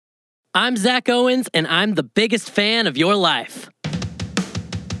I'm Zach Owens, and I'm the biggest fan of your life.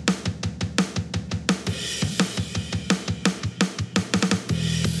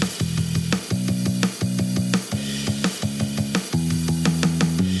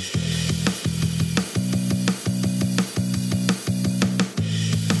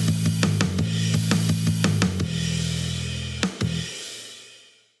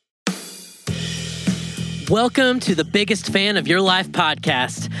 Welcome to the Biggest Fan of Your Life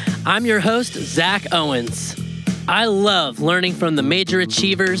podcast. I'm your host, Zach Owens. I love learning from the major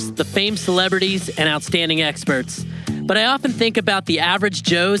achievers, the famed celebrities, and outstanding experts. But I often think about the average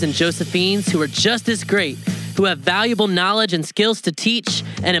Joes and Josephines who are just as great, who have valuable knowledge and skills to teach,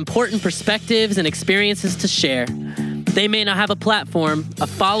 and important perspectives and experiences to share. They may not have a platform, a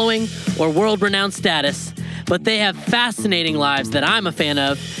following, or world-renowned status, but they have fascinating lives that I'm a fan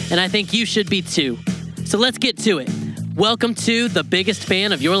of, and I think you should be too. So let's get to it. Welcome to the Biggest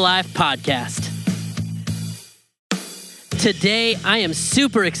Fan of Your Life podcast. Today, I am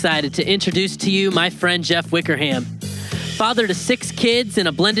super excited to introduce to you my friend Jeff Wickerham. Father to 6 kids in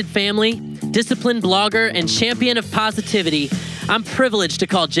a blended family, disciplined blogger, and champion of positivity, I'm privileged to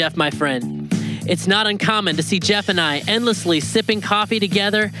call Jeff my friend. It's not uncommon to see Jeff and I endlessly sipping coffee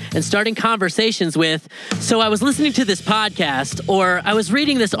together and starting conversations with, "So I was listening to this podcast," or "I was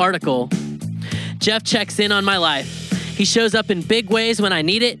reading this article." Jeff checks in on my life. He shows up in big ways when I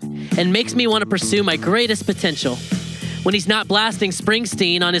need it and makes me want to pursue my greatest potential. When he's not blasting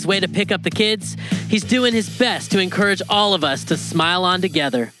Springsteen on his way to pick up the kids, he's doing his best to encourage all of us to smile on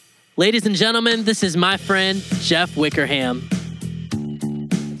together. Ladies and gentlemen, this is my friend, Jeff Wickerham.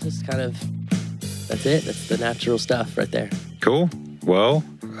 Just kind of, that's it. That's the natural stuff right there. Cool. Well,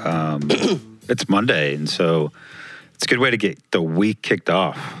 it's Monday, and so it's a good way to get the week kicked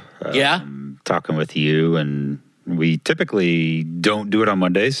off. Yeah. Talking with you, and we typically don't do it on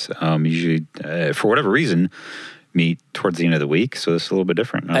Mondays. Usually, for whatever reason, meet towards the end of the week, so it's a little bit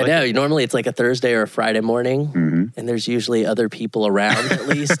different. I know. Normally, it's like a Thursday or a Friday morning, and there's usually other people around, at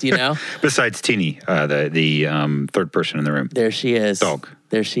least, you know? Besides Teeny, the third person in the room. There she is. Dog.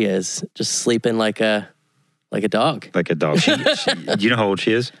 There she is, just sleeping like a dog. Like a dog. Do you know how old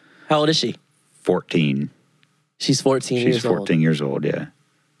she is? How old is she? 14. She's 14 years old. She's 14 years old, yeah.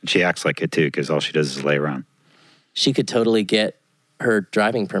 She acts like it, too, because all she does is lay around. She could totally get her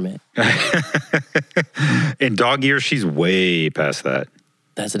driving permit. In dog years, she's way past that.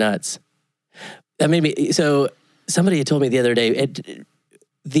 That's nuts. That made me... So, somebody had told me the other day,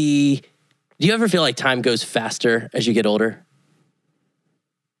 do you ever feel like time goes faster as you get older?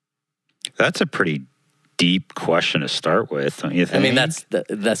 That's a pretty deep question to start with, don't you think? I mean,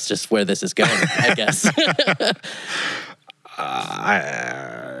 that's just where this is going, I guess.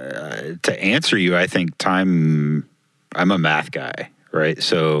 To answer you, I think time, I'm a math guy, right?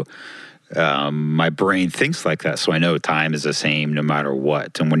 So my brain thinks like that. So I know time is the same no matter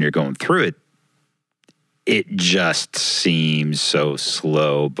what. And when you're going through it, it just seems so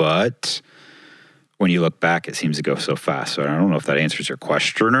slow. But when you look back, it seems to go so fast. So I don't know if that answers your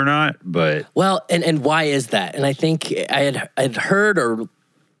question or not, but... Well, and why is that? And I think I'd heard or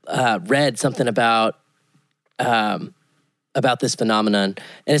read something about this phenomenon.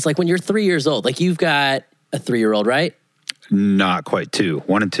 And it's like when you're 3 years old, like you've got a 3-year-old, right? Not quite 2,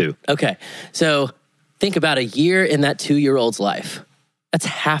 1 and 2. Okay. So think about a year in that 2-year-old's life. That's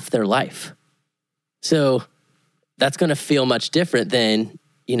half their life. So that's going to feel much different than,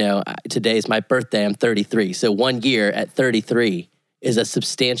 today's my birthday, I'm 33. So 1 year at 33 is a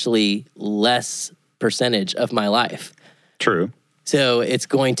substantially less percentage of my life. True. So it's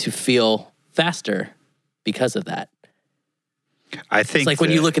going to feel faster because of that. I think it's like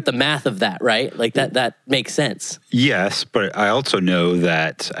when you look at the math of that, right? Like that makes sense. Yes, but I also know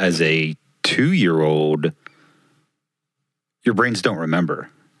that as a 2-year-old, your brains don't remember.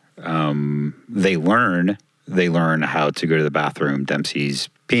 They learn how to go to the bathroom. Dempsey's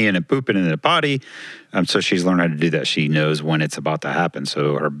peeing and pooping in the potty. So she's learned how to do that. She knows when it's about to happen.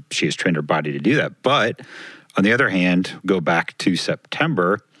 So she has trained her body to do that. But on the other hand, go back to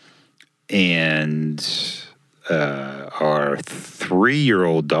September and... our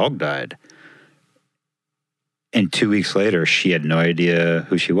 3-year-old dog died. And 2 weeks later, she had no idea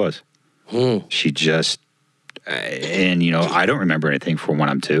who she was. She just, I don't remember anything from when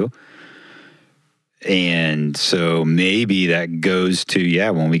I'm 2. And so maybe that goes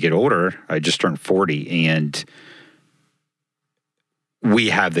to, when we get older, I just turned 40, and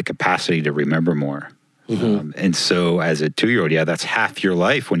we have the capacity to remember more. And so as a 2-year-old, that's half your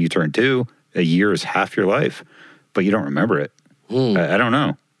life when you turn 2. A year is half your life, but you don't remember it. I don't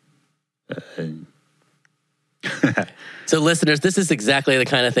know. So listeners, this is exactly the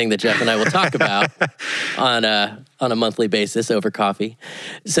kind of thing that Jeff and I will talk about on a monthly basis over coffee.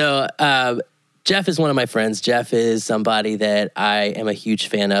 So Jeff is one of my friends. Jeff is somebody that I am a huge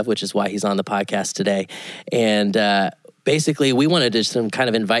fan of, which is why he's on the podcast today. And basically, we wanted to kind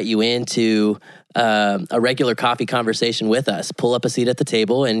of invite you into a regular coffee conversation with us. Pull up a seat at the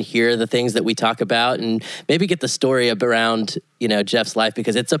table and hear the things that we talk about, and maybe get the story around Jeff's life,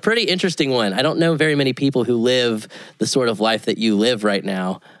 because it's a pretty interesting one. I don't know very many people who live the sort of life that you live right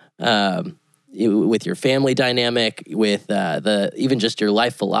now, with your family dynamic, with even just your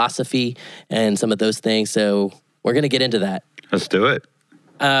life philosophy and some of those things. So we're going to get into that. Let's do it.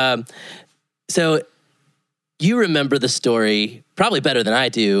 So you remember the story probably better than I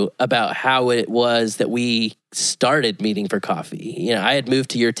do about how it was that we started meeting for coffee. I had moved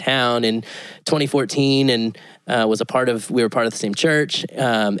to your town in 2014 and we were part of the same church.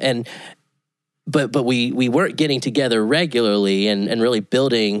 But we weren't getting together regularly and really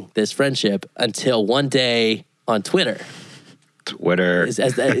building this friendship until one day on Twitter.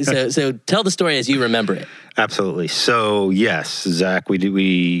 So tell the story as you remember it. Absolutely. So yes, Zach,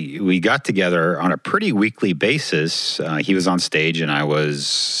 we got together on a pretty weekly basis. He was on stage and I was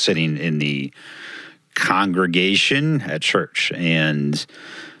sitting in the congregation at church, and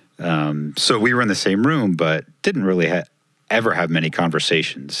so we were in the same room, but didn't really ever have many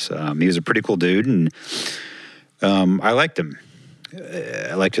conversations. He was a pretty cool dude, and I liked him.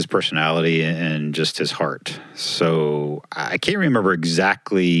 I liked his personality and just his heart. So I can't remember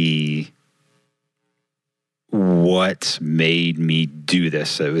exactly what made me do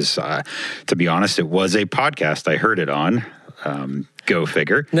this. It was, to be honest, it was a podcast I heard it on. Go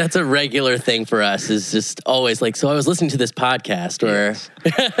figure. That's a regular thing for us, is just always like, so I was listening to this podcast, or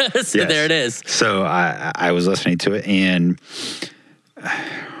yes. So yes. There it is. So I was listening to it, and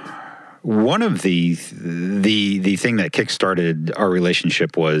one of the thing that kickstarted our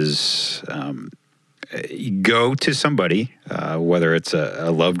relationship was go to somebody, whether it's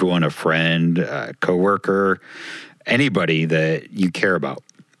a loved one, a friend, a coworker, anybody that you care about,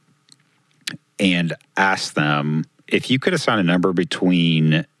 and ask them, if you could assign a number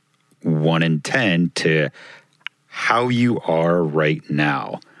between 1 and 10 to how you are right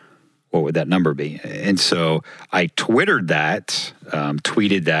now, what would that number be? And so I tweeted that,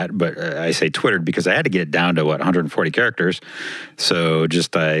 but I say twittered because I had to get it down to 140 characters. So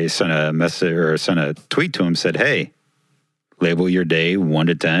I sent a message or sent a tweet to him, said, hey, label your day 1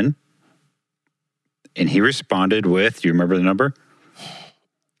 to 10. And he responded with, do you remember the number?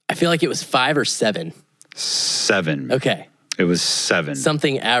 I feel like it was 5 or 7. 7. Okay. It was 7.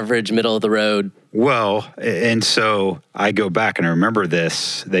 Something average, middle of the road. Well, and so I go back and I remember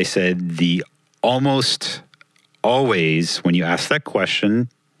this. They said almost always when you ask that question,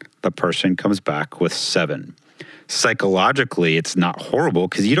 the person comes back with 7. Psychologically, it's not horrible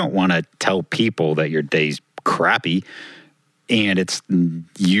because you don't want to tell people that your day's crappy. And it's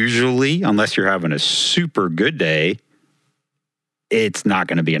usually, unless you're having a super good day, it's not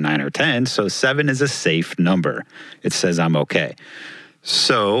going to be a 9 or 10. So 7 is a safe number. It says I'm okay.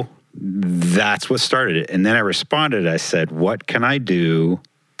 So that's what started it. And then I responded, I said, what can I do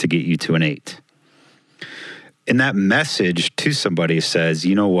to get you to an 8? And that message to somebody says,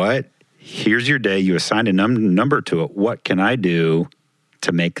 you know what? Here's your day. You assigned a number to it. What can I do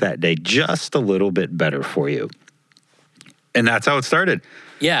to make that day just a little bit better for you? And that's how it started.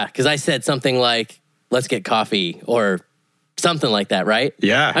 Yeah, because I said something like, let's get coffee, or something like that, right?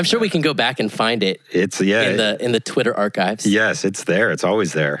 Yeah. I'm sure we can go back and find it. In the Twitter archives. Yes, it's there. It's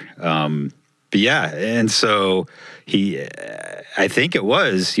always there. But yeah, and so I think it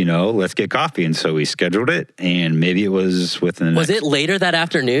was, let's get coffee. And so we scheduled it, and maybe it was within Was it later that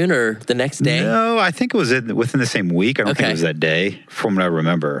afternoon or the next day? No, I think it was within the same week. I don't think it was that day from what I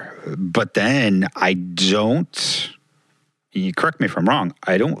remember. But then you correct me if I'm wrong,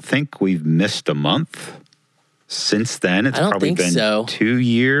 I don't think we've missed a month. Since then, it's probably been 2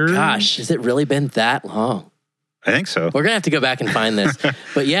 years. Gosh, has it really been that long? I think so. We're going to have to go back and find this.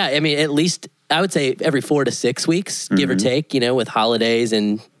 But yeah, I mean, at least I would say every 4 to 6 weeks, give or take, with holidays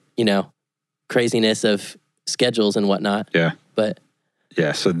and, craziness of schedules and whatnot. Yeah. But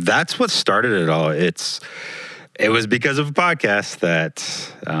yeah, so that's what started it all. It was because of a podcast that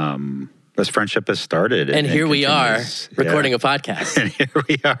this friendship has started. And here we are recording a podcast. And here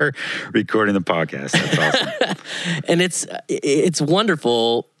we are recording the podcast. That's awesome. And it's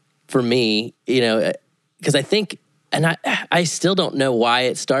wonderful for me, because I think, and I still don't know why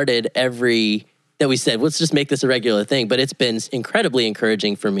it started that we said, let's just make this a regular thing. But it's been incredibly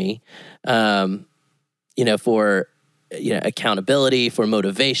encouraging for me, for accountability, for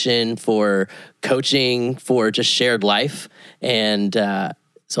motivation, for coaching, for just shared life. And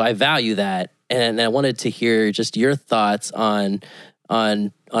so I value that. And I wanted to hear just your thoughts on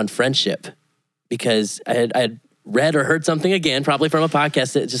friendship, because I had read or heard something, again, probably from a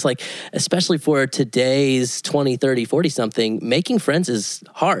podcast, that just like, especially for today's 20, 30, 40 something, making friends is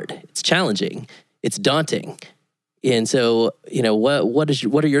hard. It's challenging. It's daunting. And so,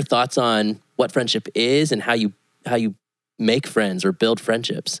 what are your thoughts on what friendship is and how you make friends or build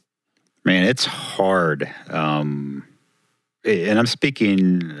friendships? Man, it's hard. And I'm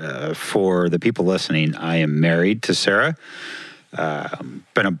speaking for the people listening. I am married to Sarah.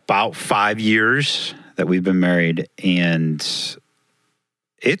 Been about 5 years that we've been married, and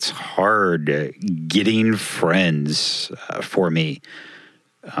it's hard getting friends for me.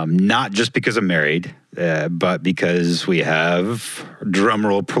 Not just because I'm married, but because we have, drum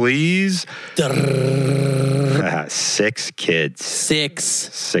roll please, 6 kids.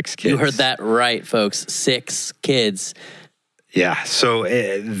 Six kids. You heard that right, folks. 6 kids. Yeah, so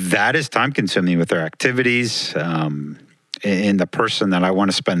that is time consuming with our activities. And the person that I want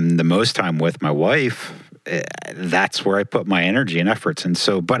to spend the most time with, my wife, that's where I put my energy and efforts. And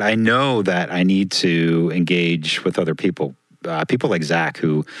so, but I know that I need to engage with other people, people like Zach,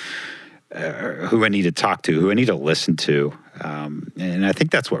 who I need to talk to, who I need to listen to. And I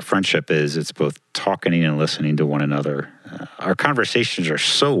think that's what friendship is. It's both talking and listening to one another. Our conversations are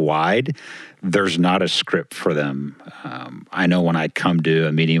so wide, there's not a script for them. I know when I come to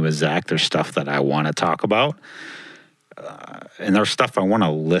a meeting with Zach, there's stuff that I want to talk about. And there's stuff I want to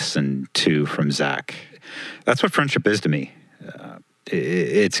listen to from Zach. That's what friendship is to me.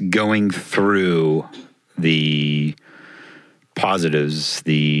 It's going through the positives,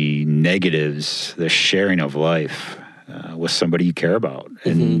 the negatives, the sharing of life with somebody you care about,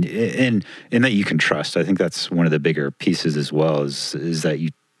 and that you can trust. I think that's one of the bigger pieces as well, is that you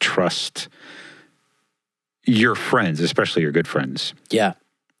trust your friends, especially your good friends. Yeah.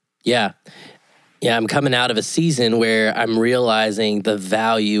 Yeah, I'm coming out of a season where I'm realizing the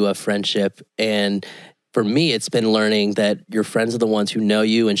value of friendship. And for me, it's been learning that your friends are the ones who know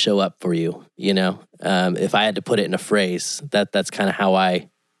you and show up for you. If I had to put it in a phrase, that's kind of how I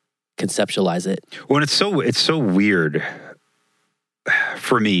conceptualize it. Well, it's so weird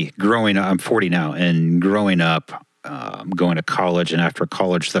for me growing up. I'm 40 now, and growing up, going to college, and after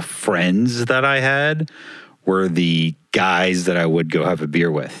college, the friends that I had were the guys that I would go have a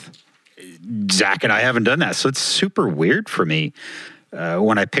beer with. Zach and I haven't done that. So it's super weird for me.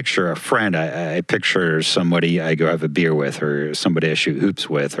 When I picture a friend, I picture somebody I go have a beer with, or somebody I shoot hoops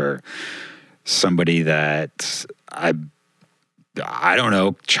with, or somebody that I don't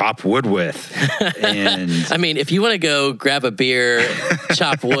know, chop wood with. And I mean, if you want to go grab a beer,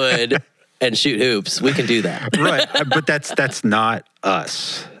 chop wood, and shoot hoops, we can do that. Right. But that's not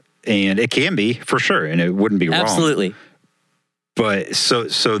us. And it can be, for sure. And it wouldn't be wrong. Absolutely. But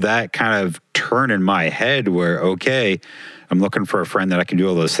so that kind of turn in my head where, okay, I'm looking for a friend that I can do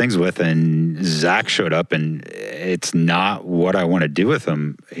all those things with, and Zach showed up, and it's not what I want to do with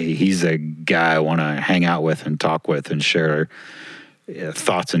him. He's a guy I want to hang out with and talk with and share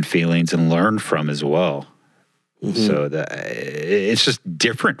thoughts and feelings and learn from as well. Mm-hmm. So it's just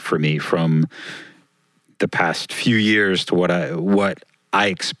different for me from the past few years to what I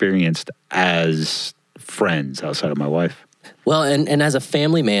experienced as friends outside of my wife. Well, and as a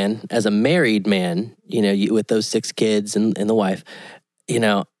family man, as a married man, with those 6 kids and the wife,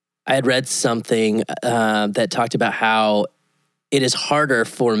 I had read something that talked about how it is harder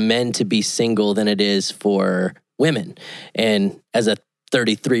for men to be single than it is for women. And as a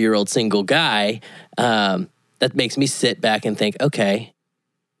 33-year-old single guy, that makes me sit back and think, okay,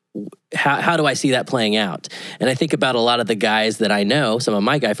 how do I see that playing out? And I think about a lot of the guys that I know, some of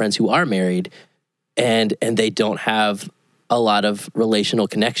my guy friends who are married, and they don't have a lot of relational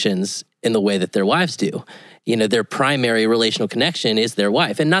connections in the way that their wives do. Their primary relational connection is their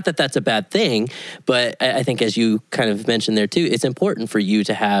wife. And not that that's a bad thing, but I think, as you kind of mentioned there too, it's important for you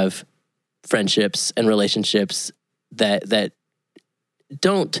to have friendships and relationships that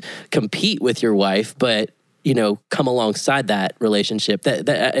don't compete with your wife, but come alongside that relationship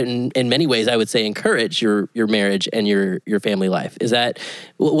that in many ways, I would say, encourage your marriage and your family life.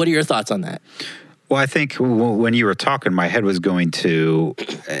 What are your thoughts on that? Well, I think when you were talking, my head was going to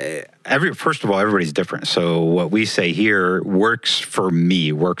first of all, everybody's different. So what we say here works for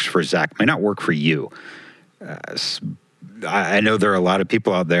me, works for Zach, may not work for you. I know there are a lot of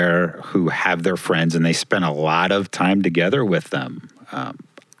people out there who have their friends and they spend a lot of time together with them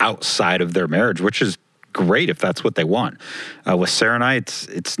outside of their marriage, which is great if that's what they want. With Sarah and I,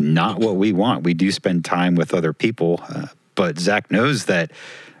 it's not what we want. We do spend time with other people, but Zach knows that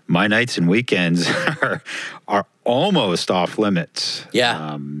my nights and weekends are almost off limits.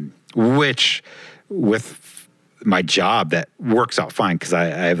 Yeah. Which with my job, that works out fine because I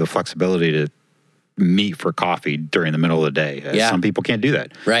have the flexibility to meet for coffee during the middle of the day. Yeah. Some people can't do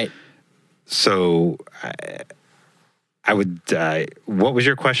that. Right. So I would, what was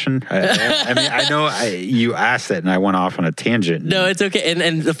your question? I mean, I know you asked it and I went off on a tangent. No, it's okay.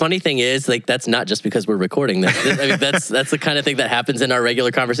 And the funny thing is, like, that's not just because we're recording this. I mean, that's the kind of thing that happens in our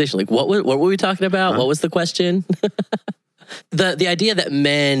regular conversation. Like, what were we talking about? What was the question? The idea that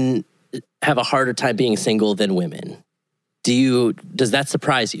men have a harder time being single than women. Does that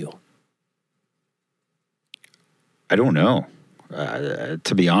surprise you? I don't know.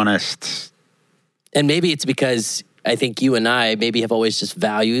 To be honest. And maybe it's because I think you and I maybe have always just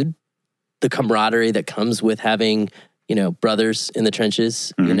valued the camaraderie that comes with having, brothers in the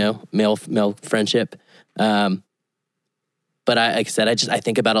trenches, male friendship. But like I said, I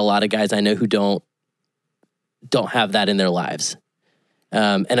think about a lot of guys I know who don't have that in their lives.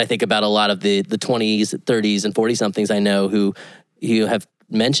 And I think about a lot of the 20s, 30s, and 40-somethings I know who have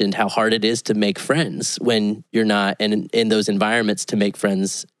mentioned how hard it is to make friends when you're not in those environments to make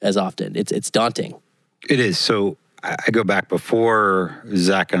friends as often. It's daunting. It is. So I go back before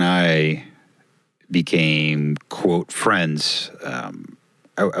Zach and I became, quote, friends. I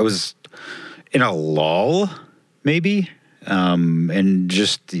was in a lull, maybe. And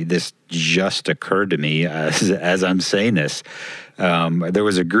this just occurred to me as I'm saying this. There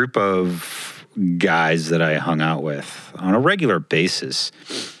was a group of guys that I hung out with on a regular basis,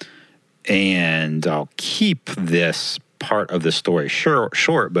 and I'll keep this part of the story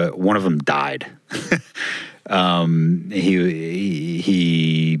short, but one of them died.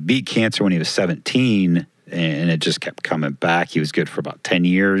 He beat cancer when he was 17, and it just kept coming back. He was good for about 10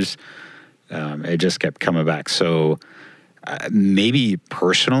 years. It just kept coming back. So maybe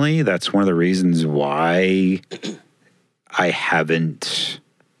personally, that's one of the reasons why I haven't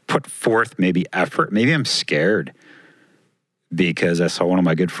put forth maybe effort. Maybe I'm scared because I saw one of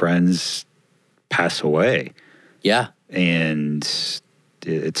my good friends pass away. Yeah. And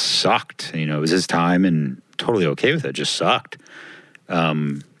it sucked. It was his time and totally okay with it. It just sucked.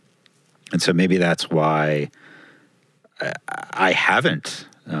 And so maybe that's why I haven't.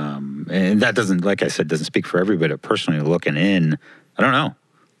 And that doesn't, like I said, doesn't speak for everybody. But personally looking in, I don't know.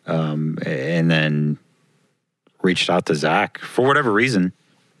 And then reached out to Zach for whatever reason.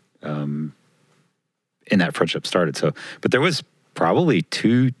 And that friendship started. So, but there was probably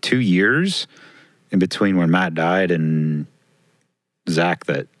two years in between when Matt died and Zach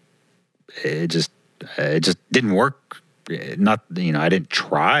that it just didn't work. Not, I didn't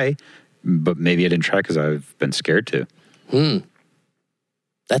try, but maybe I didn't try because I've been scared to.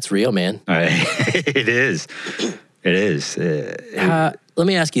 That's real, man. It is. It is. Let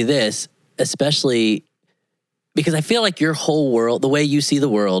me ask you this, especially because I feel like your whole world, the way you see the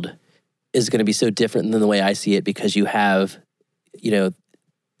world, is going to be so different than the way I see it because you have,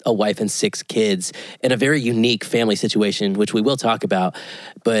 a wife and 6 kids and a very unique family situation, which we will talk about.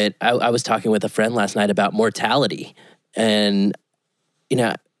 But I was talking with a friend last night about mortality and,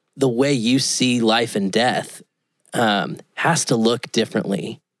 the way you see life and death has to look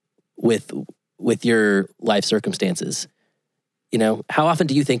differently with your life circumstances. How often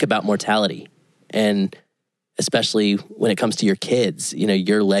do you think about mortality? And especially when it comes to your kids,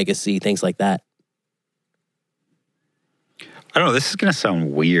 your legacy, things like that. I don't know. This is going to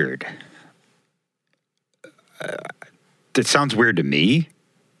sound weird. It sounds weird to me.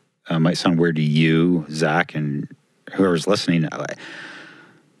 It might sound weird to you, Zach, and whoever's listening. I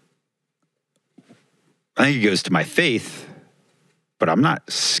think it goes to my faith, but I'm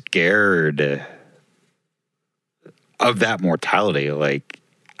not scared of that mortality. Like,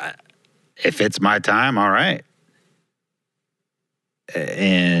 if it's my time, all right.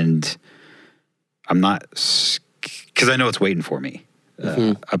 And I'm not, because I know it's waiting for me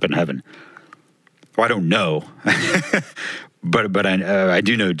up in heaven. Well, I don't know, but I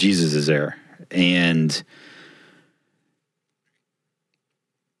do know Jesus is there. And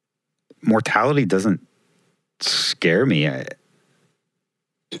mortality doesn't scare me. And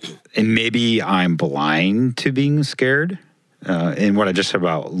maybe I'm blind to being scared. And what I just said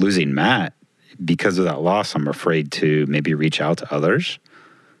about losing Matt, because of that loss, I'm afraid to maybe reach out to others.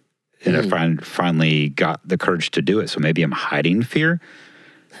 And I finally got the courage to do it. So maybe I'm hiding fear.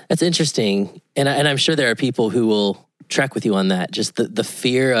 That's interesting. And I'm sure there are people who will track with you on that. Just the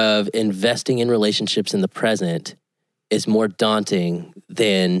fear of investing in relationships in the present is more daunting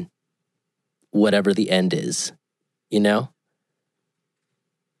than whatever the end is,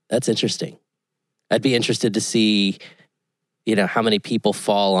 That's interesting. I'd be interested to see, how many people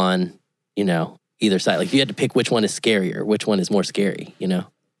fall on, either side. Like if you had to pick which one is scarier, which one is more scary,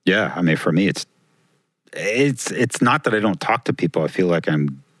 Yeah, I mean, for me, it's not that I don't talk to people. I feel like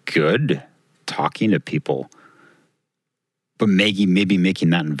I'm good talking to people, but maybe making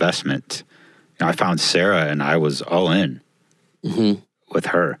that investment. I found Sarah and I was all in with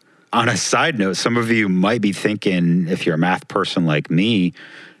her. On a side note, some of you might be thinking, if you're a math person like me,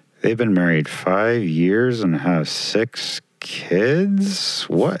 they've been married 5 years and have 6 kids.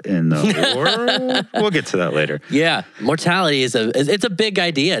 What in the world? We'll get to that later. Yeah, mortality it's a big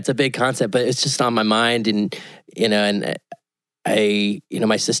idea. It's a big concept, but it's just on my mind. And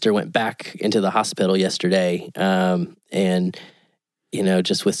my sister went back into the hospital yesterday, and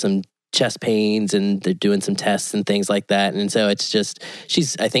just with some chest pains, and they're doing some tests and things like that. And so it's just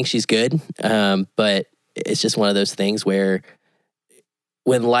I think she's good, but it's just one of those things where,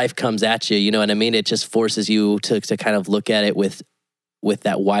 when life comes at you, you know what I mean? It just forces you to kind of look at it with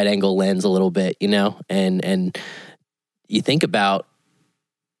that wide angle lens a little bit, and you think about,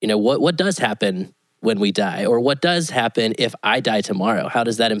 what does happen when we die, or what does happen if I die tomorrow? How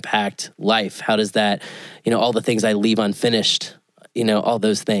does that impact life? How does that, all the things I leave unfinished, all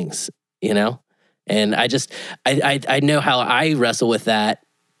those things, and I know how I wrestle with that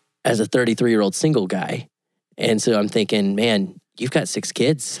as a 33-year-old single guy. And so I'm thinking, man, you've got 6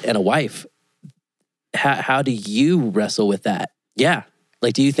 kids and a wife. How do you wrestle with that? Yeah.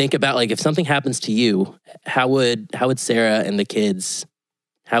 Like, do you think about, like, if something happens to you, how would Sarah and the kids,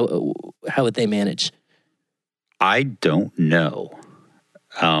 how would they manage? I don't know.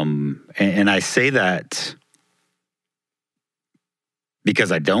 And I say that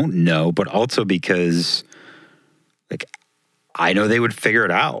because I don't know, but also because, like, I know they would figure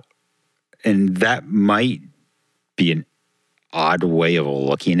it out. And that might be an odd way of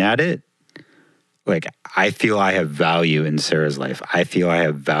looking at it. Like, I feel I have value in Sarah's life. I feel I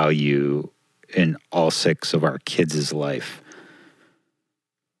have value in all 6 of our kids' life.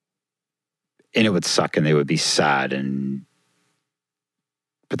 And it would suck and they would be sad,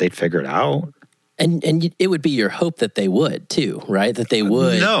 but they'd figure it out. And it would be your hope that they would too, right? That they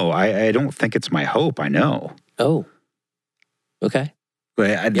would. No, I don't think it's my hope. I know. Oh, okay.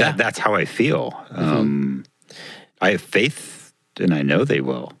 But that's how I feel. I have faith, and I know they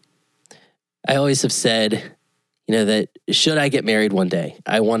will. I always have said, that should I get married one day,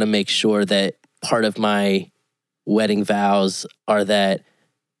 I want to make sure that part of my wedding vows are that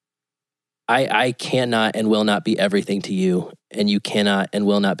I cannot and will not be everything to you, and you cannot and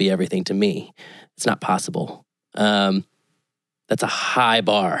will not be everything to me. It's not possible. That's a high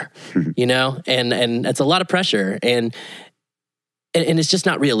bar, and that's a lot of pressure, and it's just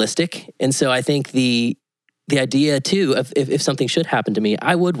not realistic. And so I think the idea too of if something should happen to me,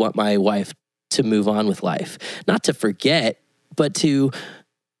 I would want my wife to move on with life, not to forget, but to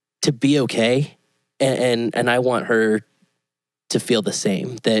be okay. And I want her to feel the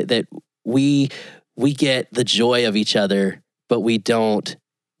same, that we get the joy of each other, but we don't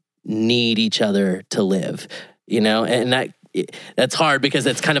need each other to live, and that's hard because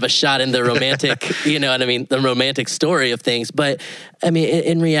it's kind of a shot in the romantic, the romantic story of things. But I mean,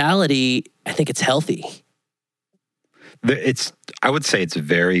 in reality, I think it's healthy. I would say it's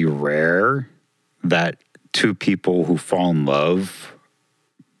very rare that 2 people who fall in love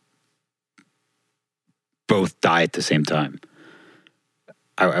both die at the same time.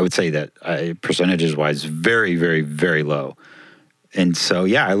 I would say that percentages wise, very, very, very low. And so,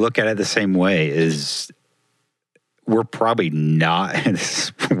 yeah, I look at it the same way. Is we're probably not, and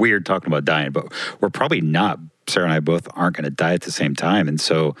it's weird talking about dying, but we're probably not, Sarah and I both aren't going to die at the same time. And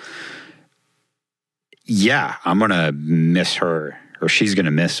so, yeah, I'm going to miss her, or she's going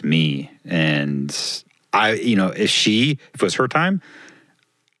to miss me. And if it was her time,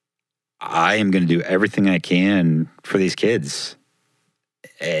 I am going to do everything I can for these kids.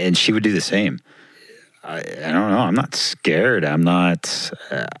 And she would do the same. I don't know. I'm not scared. I'm not,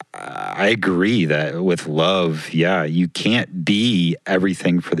 I agree that with love, yeah, you can't be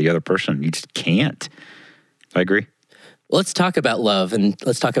everything for the other person. You just can't. I agree. Let's talk about love, and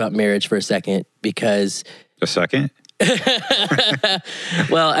let's talk about marriage for a second, because... A second?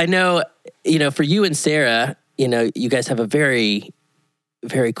 Well, I know, for you and Sarah, you guys have a very,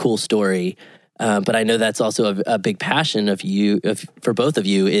 very cool story. But I know that's also a big passion for both of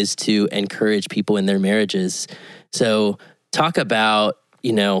you, is to encourage people in their marriages. So talk about,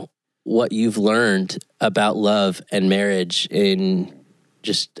 what you've learned about love and marriage in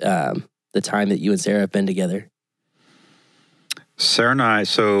just the time that you and Sarah have been together. Sarah and I,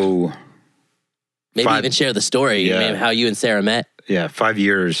 so Maybe even share the story, maybe how you and Sarah met. Yeah, 5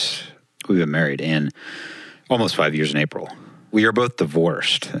 years we've been married, and almost 5 years in April. We are both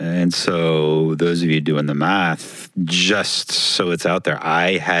divorced. And so those of you doing the math, just so it's out there,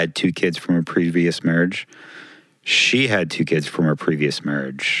 I had 2 kids from a previous marriage. She had 2 kids from her previous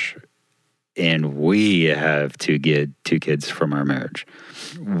marriage. And we have two kids from our marriage.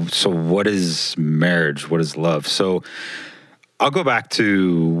 So what is marriage? What is love? So I'll go back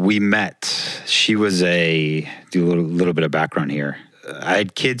to, we met. She was do a little bit of background here. I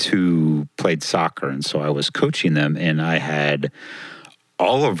had kids who played soccer, and so I was coaching them, and I had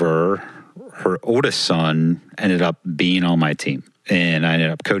Oliver, her oldest son, ended up being on my team, and I ended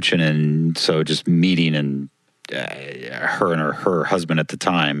up coaching, and so just meeting and her and her husband at the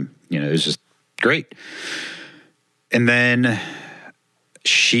time, it was just great. And then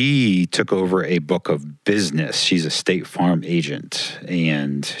she took over a book of business. She's a State Farm agent,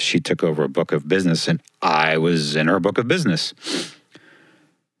 and she took over a book of business, and I was in her book of business.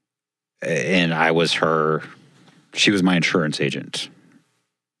 And she was my insurance agent.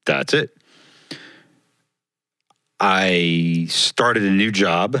 That's it. I started a new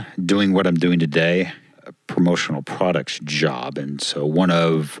job doing what I'm doing today, a promotional products job. And so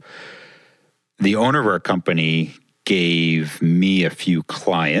the owner of our company gave me a few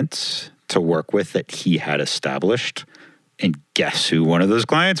clients to work with that he had established. And guess who one of those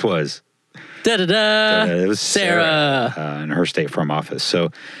clients was? It was Sarah in her State Farm office.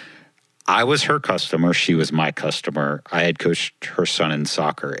 So I was her customer. She was my customer. I had coached her son in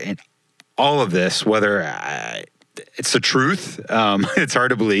soccer. And all of this, whether it's the truth, it's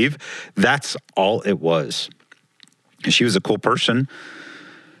hard to believe, that's all it was. And she was a cool person.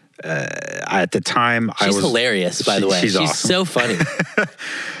 At the time, she's hilarious, by the way. She's awesome. So funny.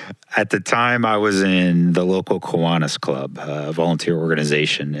 At the time, I was in the local Kiwanis Club, a volunteer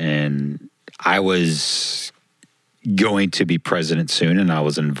organization, and I was going to be president soon, and I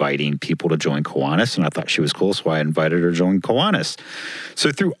was inviting people to join Kiwanis, and I thought she was cool, so I invited her to join Kiwanis.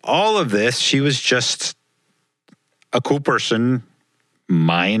 So through all of this, she was just a cool person,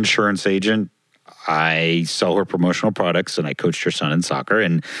 my insurance agent. I sell her promotional products, and I coached her son in soccer,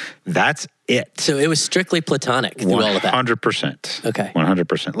 and that's it. So it was strictly platonic through all of that? 100%. Okay.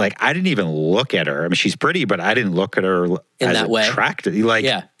 100%. Like, I didn't even look at her. I mean, she's pretty, but I didn't look at her as that way. Attractive. Like,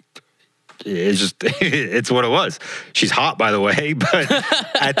 yeah. It's just, it's what it was. She's hot, by the way, but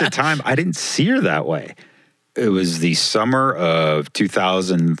at the time, I didn't see her that way. It was the summer of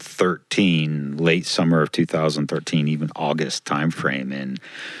 2013, late summer of 2013, even August timeframe, and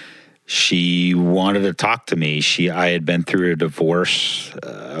she wanted to talk to me. I had been through a divorce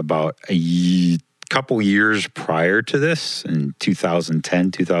about a couple years prior to this, in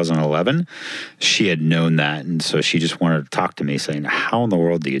 2010, 2011. She had known that, and so she just wanted to talk to me, saying, how in the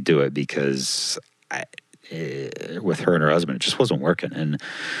world do you do it? Because with her and her husband, it just wasn't working. And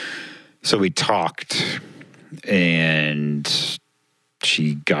so we talked, and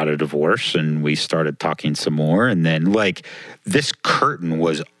she got a divorce, and we started talking some more. And then, like, this curtain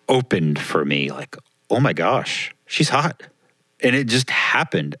was opened for me, like, oh my gosh, she's hot. And it just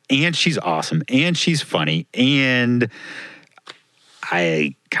happened. And she's awesome. And she's funny. And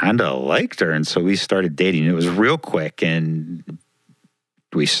I kind of liked her. And so we started dating. It was real quick. And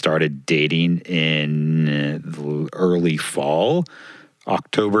we started dating in the early fall,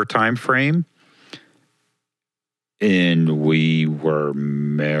 October timeframe. And we were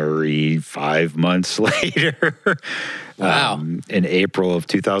married 5 months later. Wow. In April of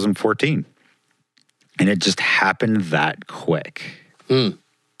 2014. And it just happened that quick.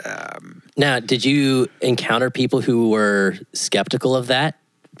 Now, did you encounter people who were skeptical of that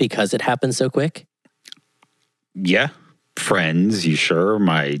because it happened so quick? Yeah. Friends, you sure?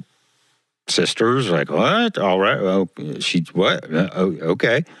 My sisters like, what? All right. Well, what? Oh,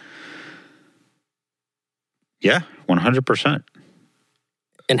 okay. Yeah, 100%.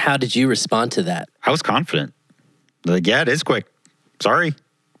 And how did you respond to that? I was confident. Like, yeah, it is quick. Sorry.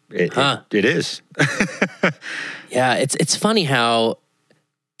 It is. Yeah, it's funny how,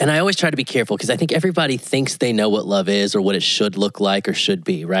 and I always try to be careful because I think everybody thinks they know what love is or what it should look like or should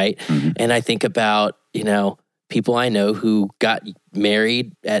be, right? Mm-hmm. And I think about, people I know who got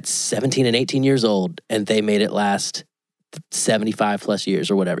married at 17 and 18 years old and they made it last 75 plus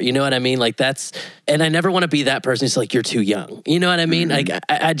years or whatever. You know what I mean? Like and I never want to be that person who's like, you're too young. You know what I mean? Mm-hmm. Like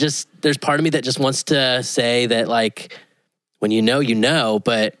I just, there's part of me that just wants to say that, like, when you know,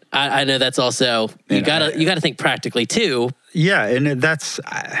 but I know that's also, you gotta think practically too. Yeah. And that's,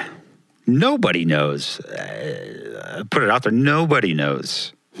 nobody knows. Put it out there. Nobody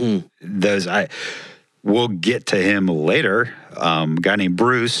knows. We'll get to him later. A guy named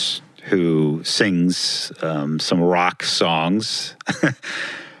Bruce, who sings some rock songs.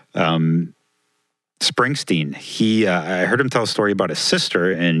 Springsteen. I heard him tell a story about his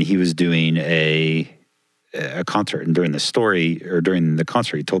sister, and he was doing a concert, and during the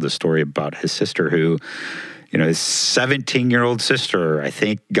concert, he told a story about his sister who, his 17-year-old sister, I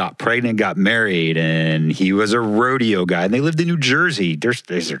think, got pregnant, got married, and he was a rodeo guy, and they lived in New Jersey. There's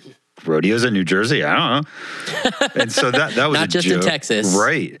rodeos in New Jersey? I don't know. And so that was not just joke. in Texas.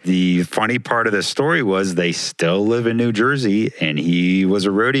 Right. The funny part of the story was they still live in New Jersey, and he was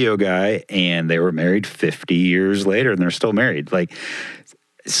a rodeo guy, and they were married 50 years later, and they're still married.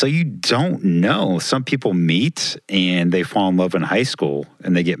 So you don't know. Some people meet, and they fall in love in high school,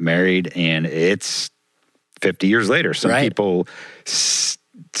 and they get married, and it's 50 years later. Some people,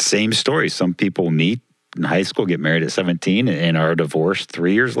 same story. Some people meet in high school, get married at 17, and are divorced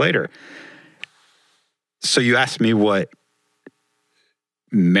 3 years later. So you asked me what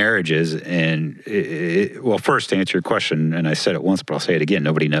marriage is, and well, first to answer your question, and I said it once, but I'll say it again,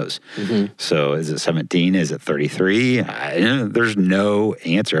 nobody knows. Mm-hmm. So is it 17? Is it 33? There's no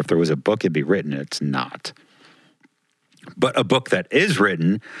answer. If there was a book, it'd be written. It's not. But a book that is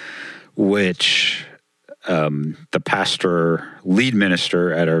written, which the lead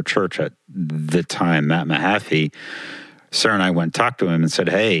minister at our church at the time, Matt Mahaffey, Sarah and I went and talked to him and said,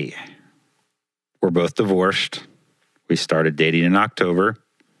 hey, we're both divorced. We started dating in October.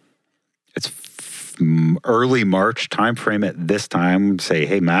 It's early March timeframe at this time. Say,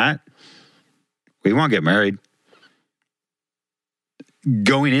 hey, Matt, we want to get married.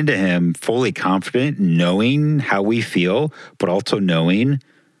 Going into him fully confident, knowing how we feel, but also knowing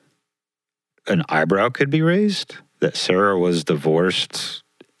an eyebrow could be raised, that Sarah was divorced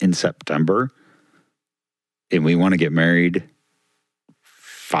in September, and we want to get married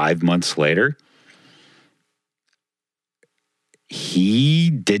 5 months later. He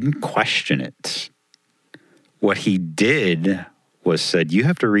didn't question it. What he did was said, you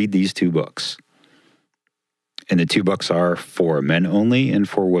have to read these two books. And the two books are for men only and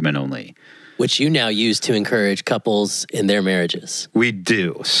for women only. Which you now use to encourage couples in their marriages. We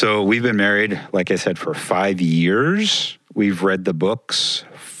do. So we've been married, like I said, for 5 years. We've read the books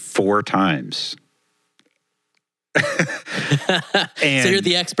 4 times. So you're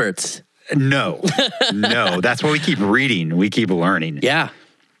the experts. No. That's why we keep reading. We keep learning. Yeah.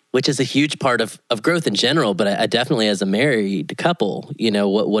 Which is a huge part of growth in general. But I definitely, as a married couple,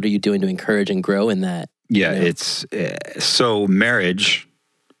 what are you doing to encourage and grow in that? Yeah, it's so marriage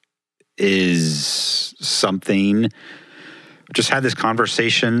is something. Just had this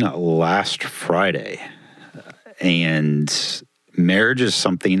conversation last Friday, and marriage is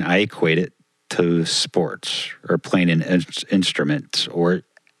something I equate it to sports or playing an instrument or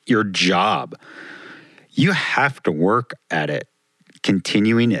your job. You have to work at it.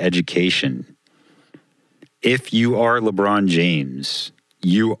 Continuing education. If you are LeBron James,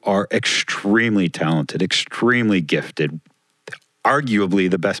 you are extremely talented, extremely gifted, arguably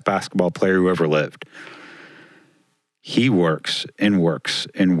the best basketball player who ever lived. He works and works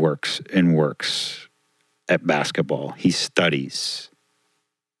and works and works at basketball. He studies.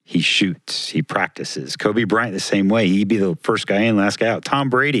 He shoots. He practices. Kobe Bryant the same way. He'd be the first guy in, last guy out. Tom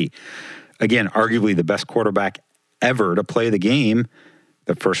Brady, again, arguably the best quarterback ever to play the game,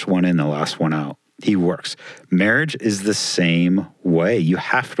 the first one in, the last one out. He works. Marriage is the same way. You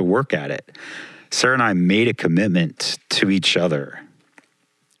have to work at it. Sarah and I made a commitment to each other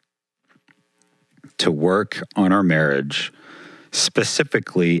to work on our marriage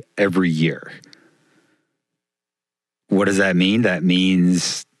specifically every year. What does that mean? That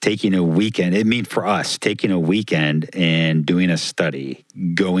means taking a weekend. It means for us, taking a weekend and doing a study,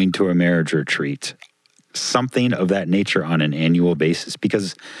 going to a marriage retreat, something of that nature on an annual basis,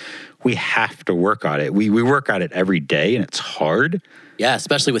 because we have to work on it. We work on it every day, and it's hard. Yeah,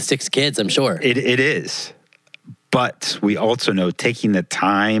 especially with 6 kids, I'm sure. It is. But we also know taking the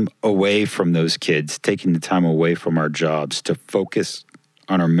time away from those kids, taking the time away from our jobs to focus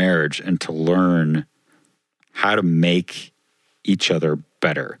on our marriage and to learn how to make each other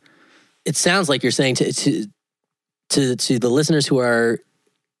better. It sounds like you're saying to the listeners who are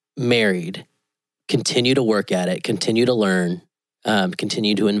married, continue to work at it, continue to learn,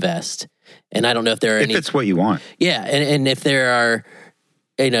 continue to invest. And I don't know if there are any... If it's what you want. Yeah, and if there are,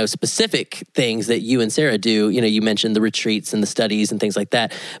 specific things that you and Sarah do, you mentioned the retreats and the studies and things like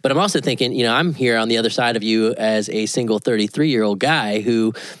that. But I'm also thinking, I'm here on the other side of you as a single 33-year-old guy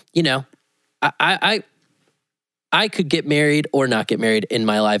who, I could get married or not get married in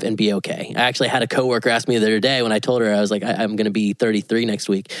my life and be okay. I actually had a coworker ask me the other day when I told her, I was like, I'm going to be 33 next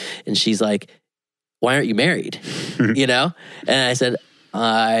week. And she's like, why aren't you married? And I said,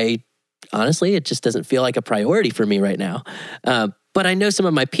 I honestly, it just doesn't feel like a priority for me right now. But I know some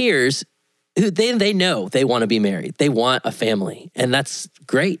of my peers who they know they want to be married. They want a family, and that's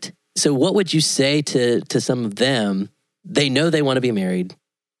great. So what would you say to some of them? They know they want to be married.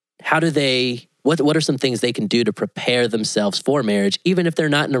 How do they, what are some things they can do to prepare themselves for marriage, even if they're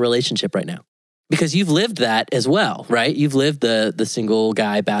not in a relationship right now? Because you've lived that as well, right? You've lived the single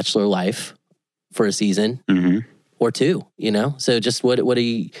guy bachelor life for a season or two, you know? So just what are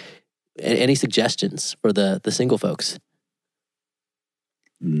you, any suggestions for the single folks?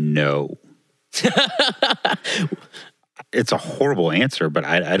 No. It's a horrible answer, but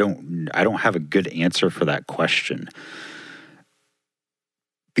I don't have a good answer for that question.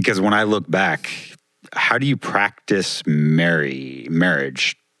 Because when I look back, how do you practice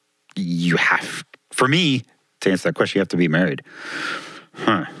marriage? You have, for me, to answer that question, you have to be married.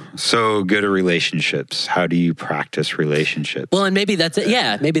 So good at relationships. How do you practice relationships? Well, and maybe that's it.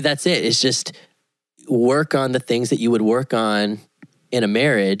 Yeah, maybe that's it. It's just work on the things that you would work on in a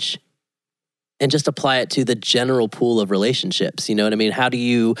marriage and just apply it to the general pool of relationships. You know what I mean? How do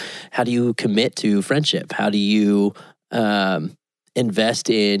you commit to friendship? How do you invest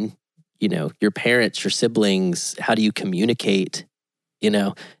in, you know, your parents, your siblings? How do you communicate? You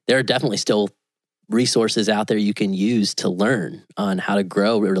know, there are definitely still resources out there you can use to learn on how to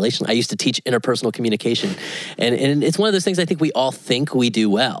grow a relationship. I used to teach interpersonal communication, and it's one of those things I think we all think we do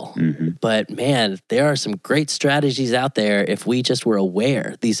well. But man, there are some great strategies out there if we just were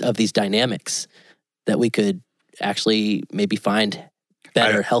aware of these dynamics that we could actually maybe find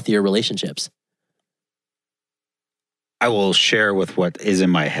better, healthier relationships. I will share with what is in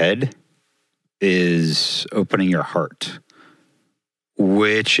my head is opening your heart,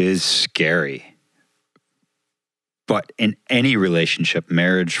 which is scary. But in any relationship,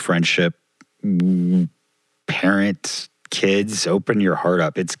 marriage, friendship, parents, kids, open your heart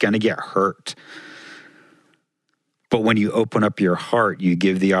up. It's going to get hurt. But when you open up your heart, you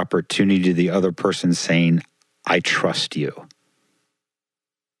give the opportunity to the other person saying, I trust you.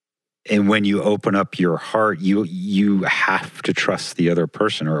 And when you open up your heart, you have to trust the other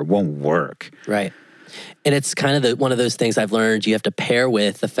person or it won't work. Right. And it's kind of one of those things I've learned you have to pair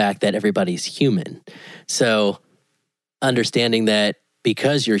with the fact that everybody's human. So understanding that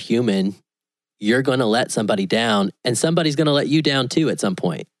because you're human, you're going to let somebody down and somebody's going to let you down too at some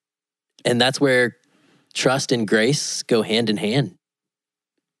point. And that's where trust and grace go hand in hand.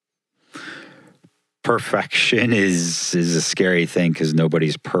 Perfection is a scary thing because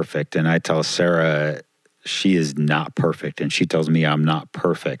nobody's perfect. And I tell Sarah she is not perfect. And she tells me I'm not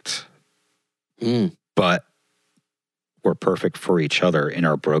perfect. But we're perfect for each other in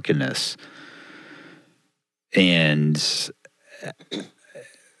our brokenness. And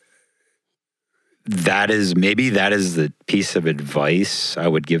that is the piece of advice I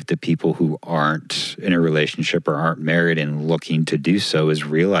would give to people who aren't in a relationship or aren't married and looking to do so, is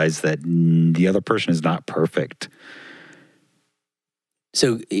realize that the other person is not perfect.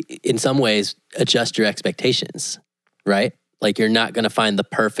 So in some ways, adjust your expectations, right? Like you're not going to find the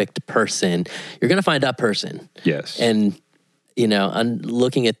perfect person. You're going to find a person. Yes. And, you know,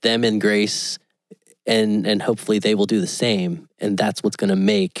 looking at them in grace and hopefully they will do the same. And that's what's going to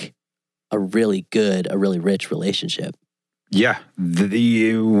make a really good, a really rich relationship. Yeah.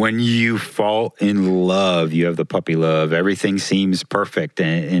 When you fall in love, you have the puppy love. Everything seems perfect.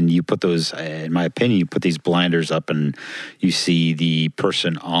 And you put those, in my opinion, you put these blinders up and you see the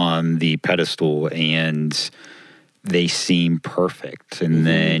person on the pedestal and they seem perfect. And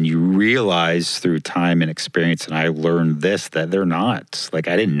then you realize through time and experience, and I learned this, that they're not. Like,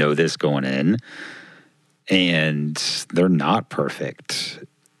 I didn't know this going in. And they're not perfect.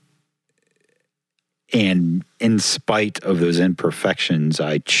 And in spite of those imperfections,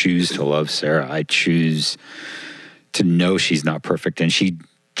 I choose to love Sarah. I choose to know she's not perfect. And she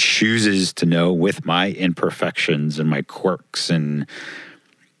chooses to know, with my imperfections and my quirks and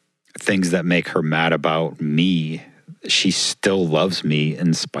things that make her mad about me, she still loves me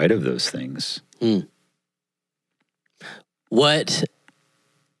in spite of those things. What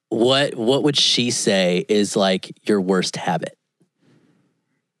would she say is like your worst habit?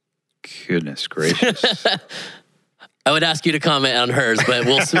 Goodness gracious. I would ask you to comment on hers, but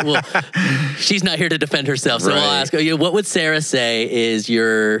we'll she's not here to defend herself. So right. We'll ask you, what would Sarah say is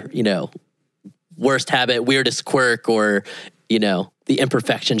your, worst habit, weirdest quirk, or, the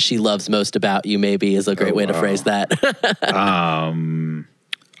imperfection she loves most about you, maybe, is a great way to phrase that.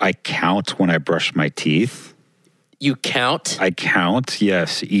 I count when I brush my teeth. You count? I count,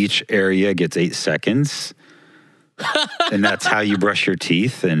 yes. Each area gets 8 seconds. And that's how you brush your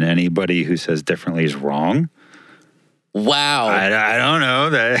teeth. And anybody who says differently is wrong. Wow. I don't know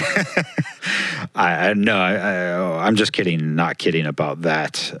that. I'm just kidding. Not kidding about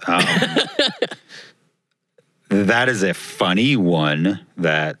that. That is a funny one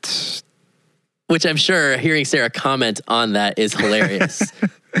that. Which I'm sure hearing Sarah comment on that is hilarious.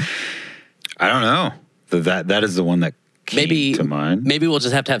 I don't know. That is the one that came to mind. Maybe we'll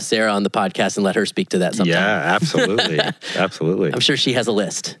just have to have Sarah on the podcast and let her speak to that sometime. Yeah, absolutely. Absolutely. I'm sure she has a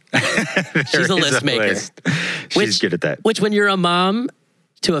list. She's a list maker. She's good at that. Which when you're a mom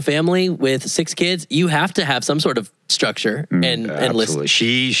to a family with 6 kids, you have to have some sort of structure and list.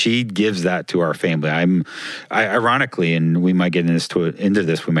 She gives that to our family. Ironically, and we might get into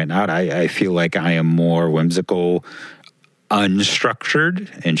this, we might not. I feel like I am more whimsical,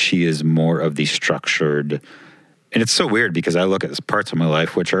 unstructured, and she is more of the structured. And it's so weird because I look at parts of my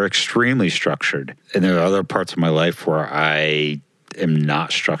life which are extremely structured, and there are other parts of my life where I am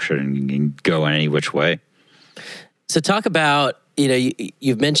not structured and can go in any which way. So talk about,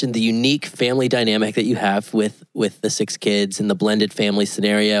 you've mentioned the unique family dynamic that you have with the 6 kids and the blended family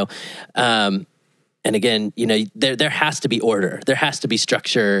scenario. And again, there has to be order. There has to be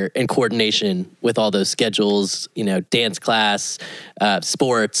structure and coordination with all those schedules, dance class,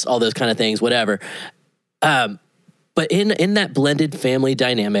 sports, all those kind of things, whatever. But in that blended family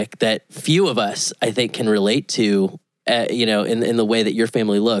dynamic that few of us, I think, can relate to, in the way that your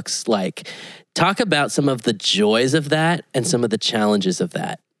family looks like, talk about some of the joys of that and some of the challenges of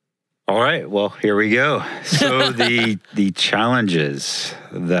that. All right. Well, here we go. So the challenges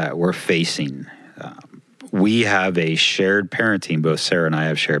that we're facing, we have a shared parenting. Both Sarah and I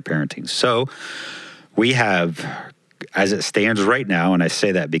have shared parenting. So we have, as it stands right now, and I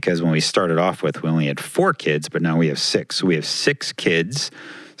say that because when we started off with, we only had 4 kids, but now we have 6. So we have 6 kids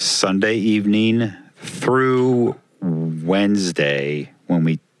Sunday evening through Wednesday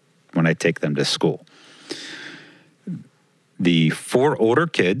when I take them to school. The 4 older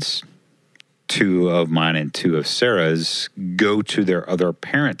kids, 2 of mine and 2 of Sarah's, go to their other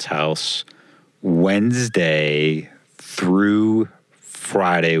parents' house Wednesday through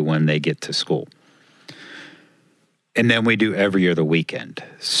Friday when they get to school. And then we do every other weekend.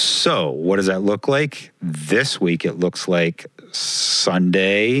 So what does that look like? This week it looks like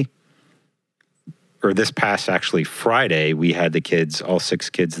Sunday, or this past actually Friday, we had the kids, all 6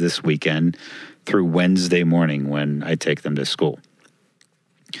 kids this weekend through Wednesday morning when I take them to school.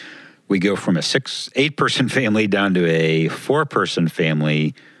 We go from a 8-person family down to a 4-person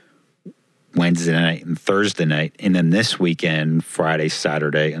family Wednesday night and Thursday night, and then this weekend, Friday,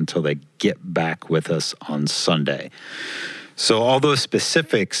 Saturday, until they get back with us on Sunday. So all those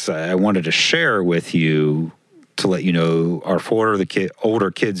specifics I wanted to share with you to let you know our 4 of the older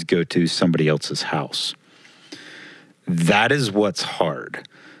kids go to somebody else's house. That is what's hard.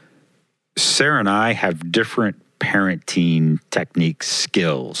 Sarah and I have different parenting techniques,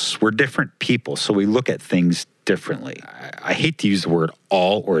 skills. We're different people, so we look at things differently. I hate to use the word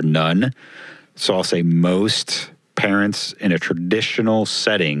all or none, so I'll say most parents in a traditional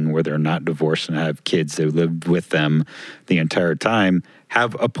setting where they're not divorced and have kids, they lived with them the entire time,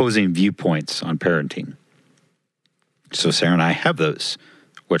 have opposing viewpoints on parenting. So Sarah and I have those,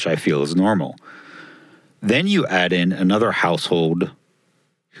 which I feel is normal. Then you add in another household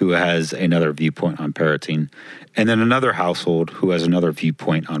who has another viewpoint on parenting, and then another household who has another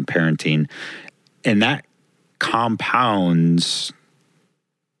viewpoint on parenting, and that compounds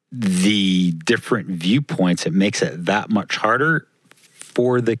the different viewpoints. It makes it that much harder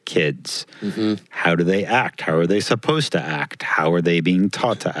for the kids. Mm-hmm. How do they act? How are they supposed to act? How are they being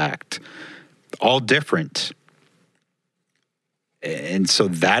taught to act? All different. And so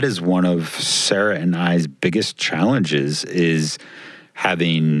that is one of Sarah and I's biggest challenges, is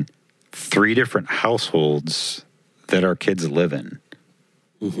having 3 different households that our kids live in.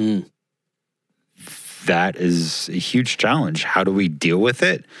 Mm-hmm. That is a huge challenge. How do we deal with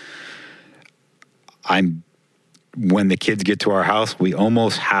it? When the kids get to our house, we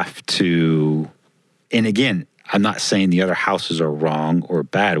almost have to, and again, I'm not saying the other houses are wrong or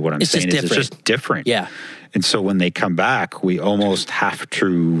bad. What I'm saying is it's just different. Yeah. And so when they come back, we almost have to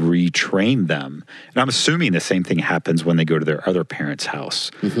retrain them. And I'm assuming the same thing happens when they go to their other parents' house.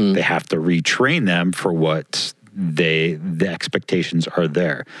 Mm-hmm. They have to retrain them for what the expectations are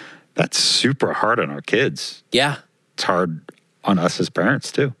there. That's super hard on our kids. Yeah. It's hard on us as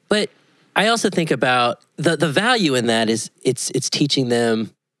parents too. But I also think about the value in that is it's teaching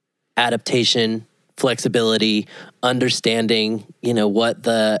them adaptation, flexibility, understanding, what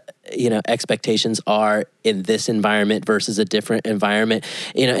the, expectations are in this environment versus a different environment.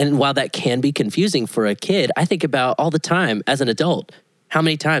 And while that can be confusing for a kid, I think about all the time as an adult, how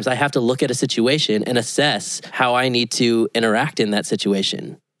many times I have to look at a situation and assess how I need to interact in that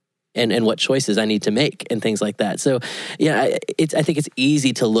situation and what choices I need to make and things like that. So, yeah, I think it's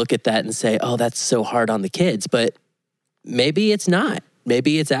easy to look at that and say, oh, that's so hard on the kids. But maybe it's not.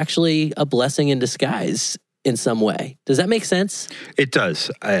 Maybe it's actually a blessing in disguise in some way. Does that make sense? It does.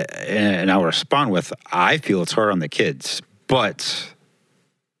 And I'll respond with, I feel it's hard on the kids. But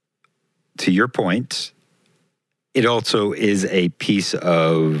to your point, it also is a piece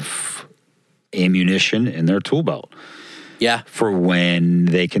of ammunition in their tool belt. Yeah. For when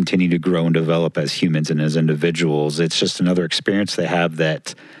they continue to grow and develop as humans and as individuals. It's just another experience they have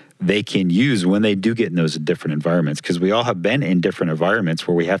that they can use when they do get in those different environments. Because we all have been in different environments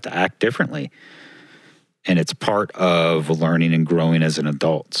where we have to act differently. And it's part of learning and growing as an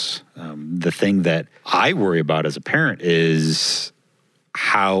adult. The thing that I worry about as a parent is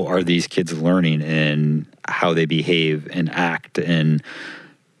how are these kids learning and how they behave and act, and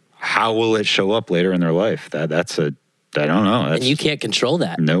how will it show up later in their life? I don't know. And you can't control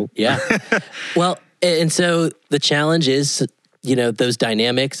that. Nope. Yeah. Well, and so the challenge is, those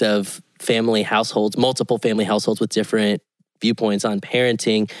dynamics of family households, multiple family households with different viewpoints on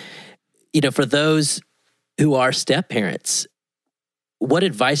parenting. For those who are step parents, what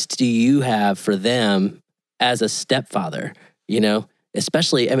advice do you have for them as a stepfather?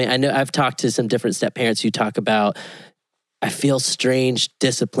 Especially, I know I've talked to some different step parents who talk about, I feel strange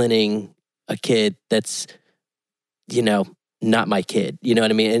disciplining a kid that's, not my kid. You know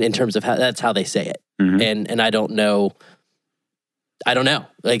what I mean? In terms of that's how they say it. Mm-hmm. And I don't know.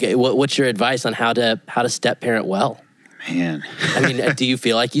 Like, what's your advice on how to step parent well? Man. Do you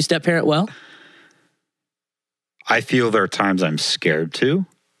feel like you step parent well? I feel there are times I'm scared to.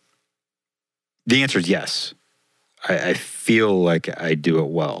 The answer is yes. I feel like I do it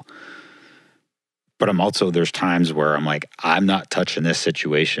well. But there's times where I'm like, I'm not touching this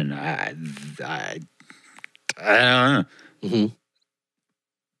situation. I don't know. Mm-hmm.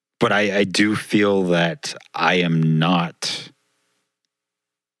 But I do feel that I'm not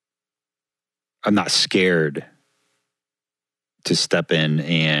scared to step in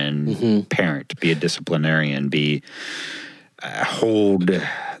and mm-hmm. parent, be a disciplinarian, hold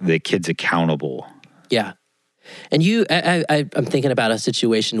the kids accountable. Yeah. And I'm thinking about a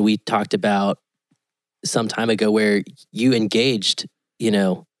situation we talked about some time ago where you engaged,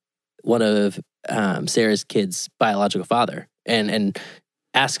 one of Sarah's kids' biological father and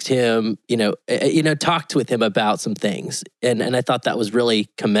asked him, talked with him about some things. And I thought that was really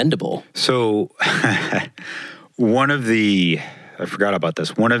commendable. So I forgot about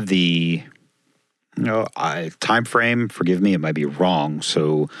this. One of the, time frame, forgive me, it might be wrong.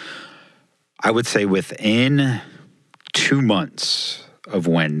 So I would say within 2 months of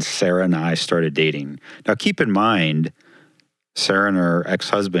when Sarah and I started dating. Now, keep in mind, Sarah and her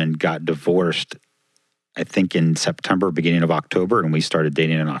ex-husband got divorced, I think, in September, beginning of October, and we started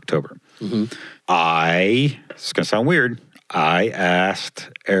dating in October. Mm-hmm. It's going to sound weird, I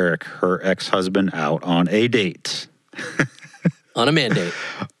asked Eric, her ex-husband, out on a date. On a mandate.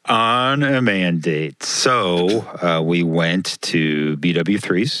 On a mandate. So we went to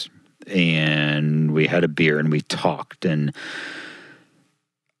BW3's, and we had a beer, and we talked, and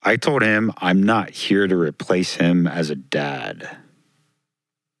I told him I'm not here to replace him as a dad.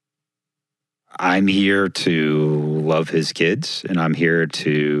 I'm here to love his kids, and I'm here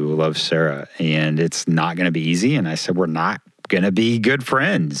to love Sarah, and it's not going to be easy. And I said, we're not going to be good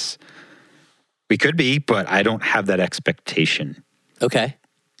friends. We could be, but I don't have that expectation. Okay.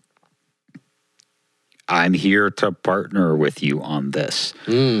 I'm here to partner with you on this.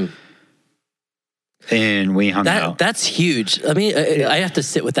 And we hung out. That's huge. I have to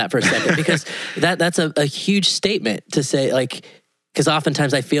sit with that for a second because that's a huge statement to say, because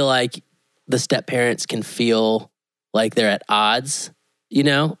oftentimes I feel like the step parents can feel like they're at odds,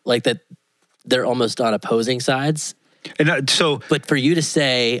 like that they're almost on opposing sides. And but for you to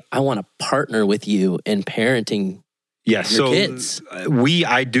say, I want to partner with you in parenting your kids.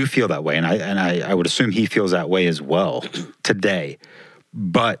 I do feel that way. And I would assume he feels that way as well today.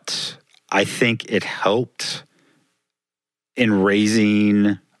 But I think it helped in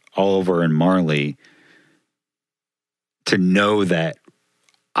raising Oliver and Marley to know that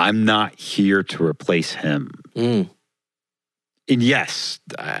I'm not here to replace him. And yes,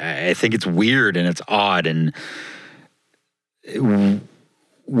 I think it's weird and it's odd, and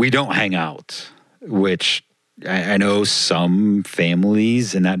we don't hang out, which I know some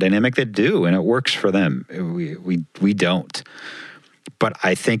families in that dynamic that do, and it works for them. We don't. But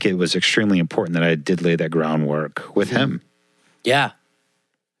I think it was extremely important that I did lay that groundwork with him. Yeah.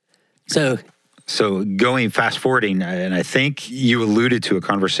 So So going fast forwarding, and I think you alluded to a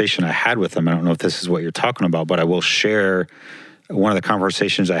conversation I had with him. I don't know if this is what you're talking about, but I will share one of the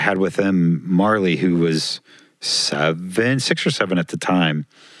conversations I had with him. Marley, who was 6 or 7 at the time,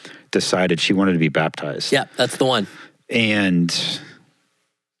 decided she wanted to be baptized. Yeah, that's the one. And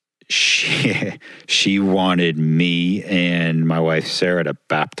she wanted me and my wife, Sarah, to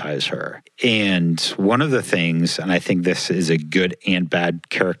baptize her. And one of the things, and I think this is a good and bad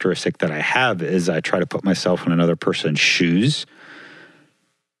characteristic that I have, is I try to put myself in another person's shoes.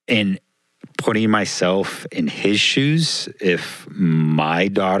 And putting myself in his shoes, if my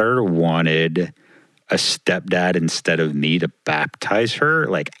daughter wanted a stepdad instead of me to baptize her,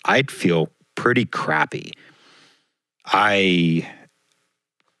 like, I'd feel pretty crappy. I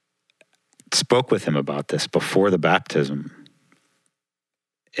spoke with him about this before the baptism.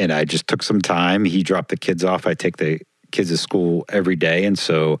 And I just took some time. He dropped the kids off. I take the kids to school every day. And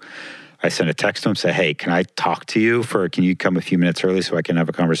so I sent a text to him, say, hey, can I talk to you can you come a few minutes early so I can have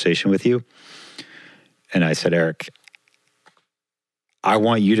a conversation with you? And I said, Eric, I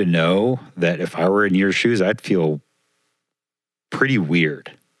want you to know that if I were in your shoes, I'd feel pretty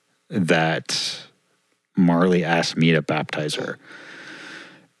weird that Marley asked me to baptize her.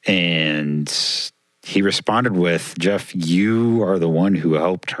 And he responded with, Jeff, you are the one who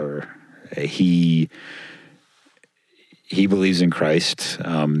helped her. He believes in Christ,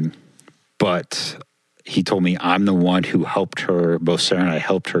 but he told me I'm the one who helped her, both Sarah and I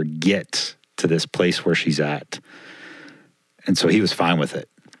helped her get to this place where she's at. And so he was fine with it,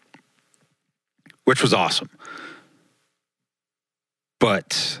 which was awesome.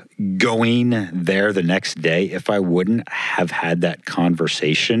 But going there the next day, if I wouldn't have had that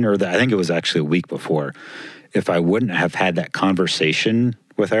conversation, I think it was actually a week before, if I wouldn't have had that conversation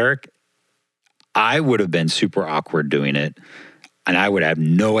with Eric, I would have been super awkward doing it, and I would have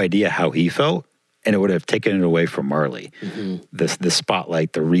no idea how he felt, and it would have taken it away from Marley. Mm-hmm. The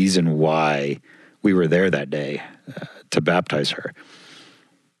spotlight, the reason why we were there that day to baptize her.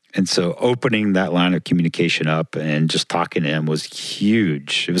 And so opening that line of communication up and just talking to him was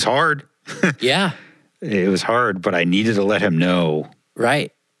huge. It was hard. Yeah. It was hard, but I needed to let him know.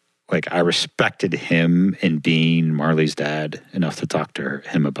 Right. Like, I respected him in being Marley's dad enough to talk to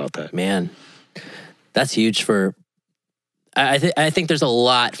him about that. Man, that's huge I think there's a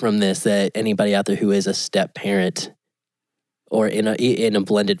lot from this that anybody out there who is a step parent or in a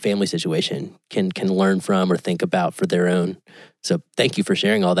blended family situation can learn from or think about for their own. So thank you for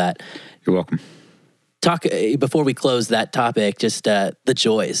sharing all that. You're welcome. Talk before we close that topic, just the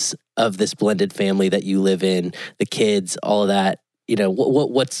joys of this blended family that you live in, the kids, all of that. You know,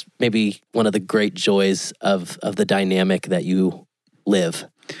 what's maybe one of the great joys of the dynamic that you live?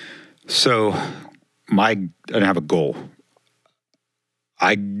 So I didn't have a goal.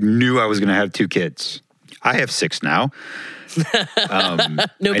 I knew I was going to have 2 kids. I have 6 now.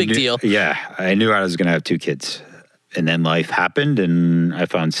 No big deal. Yeah, I knew I was going to have 2 kids. And then life happened, and I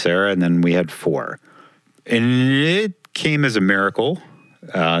found Sarah, and then we had 4. And it came as a miracle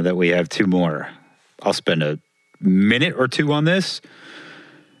that we have 2 more. I'll spend a minute or 2 on this.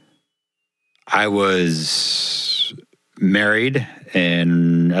 I was married,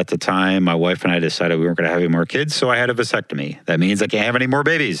 and at the time, my wife and I decided we weren't going to have any more kids, so I had a vasectomy. That means I can't have any more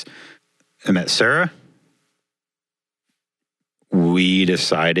babies. I met Sarah. We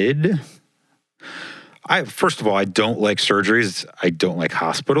decided... First of all, I don't like surgeries. I don't like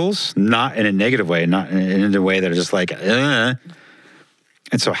hospitals, not in a negative way, not in a way that is just like, And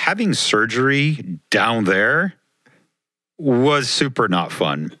so having surgery down there was super not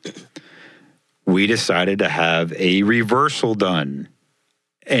fun. We decided to have a reversal done,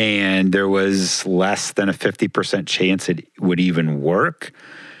 and there was less than a 50% chance it would even work.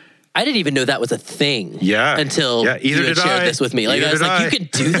 I didn't even know that was a thing. Yeah. Until you had shared this with me. Like, I was like, you can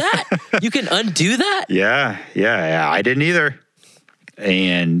do that? You can undo that? Yeah. I didn't either.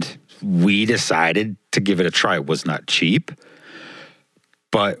 And we decided to give it a try. It was not cheap,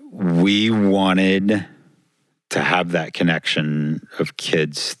 but we wanted to have that connection of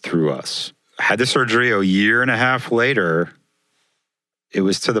kids through us. I had the surgery a year and a half later. It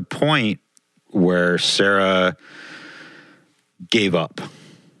was to the point where Sarah gave up.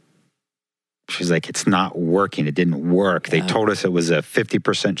 She's like, it's not working. It didn't work. They told us it was a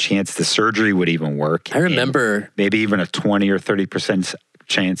 50% chance the surgery would even work. I remember. Maybe even a 20 or 30%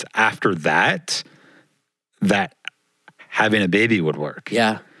 chance after that having a baby would work.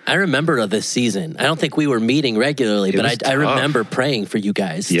 Yeah. I remember this season. I don't think we were meeting regularly, but I remember praying for you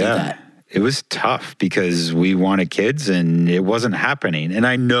guys through that. It was tough because we wanted kids and it wasn't happening. And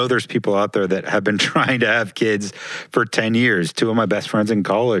I know there's people out there that have been trying to have kids for 10 years. 2 of my best friends in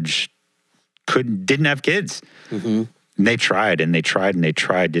college didn't have kids. Mm-hmm. And they tried,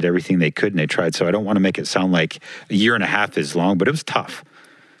 did everything they could, and they tried. So I don't want to make it sound like a year and a half is long, but it was tough.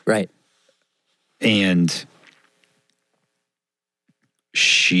 Right. And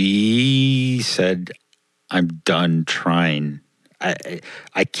she said, I'm done trying.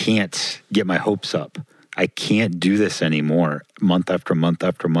 I can't get my hopes up. I can't do this anymore, month after month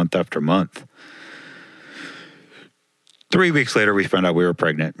after month after month. 3 weeks later, we found out we were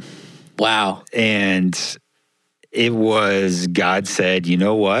pregnant. Wow. And it was, God said, you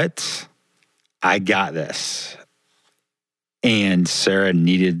know what? I got this. And Sarah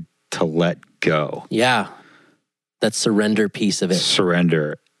needed to let go. Yeah. That surrender piece of it.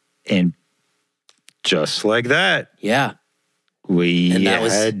 Surrender. And just like that. Yeah. We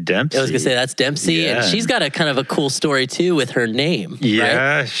had Dempsey. I was going to say, that's Dempsey. Yeah. And she's got a kind of a cool story, too, with her name.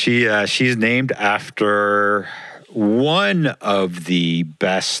 Yeah. Right? She's named after one of the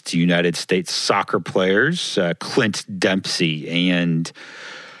best United States soccer players, Clint Dempsey. And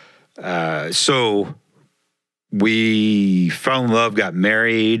so we fell in love, got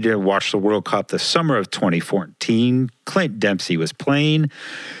married, watched the World Cup the summer of 2014. Clint Dempsey was playing.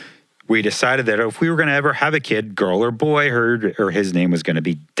 We decided that if we were going to ever have a kid, girl or boy, his name was going to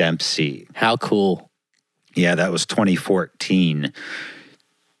be Dempsey. How cool. Yeah, that was 2014.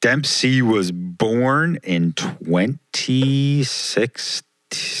 Dempsey was born in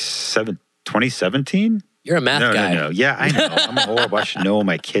 2017? You're a math guy. No. Yeah, I know. I'm horrible. I should know when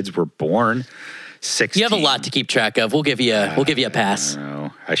my kids were born. 16. You have a lot to keep track of. We'll give you a pass.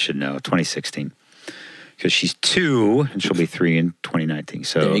 I should know. 2016. Because she's 2 and she'll be 3 in 2019.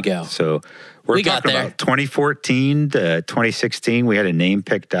 So there you go. So we talking about 2014 to 2016. We had a name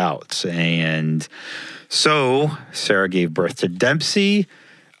picked out. And so Sarah gave birth to Dempsey.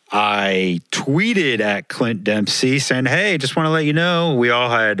 I tweeted at Clint Dempsey saying, hey, just want to let you know, we all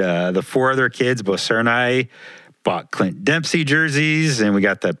had the 4 other kids, both Sarah and I bought Clint Dempsey jerseys, and we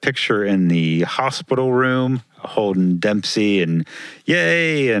got that picture in the hospital room holding Dempsey, and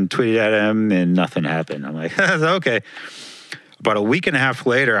yay, and tweeted at him, and nothing happened. I'm like, okay. About a week and a half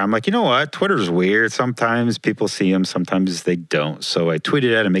later, I'm like, you know what? Twitter's weird. Sometimes people see him, sometimes they don't. So I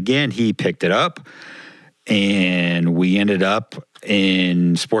tweeted at him again. He picked it up, and we ended up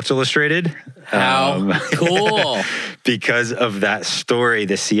in Sports Illustrated. How cool. Because of that story,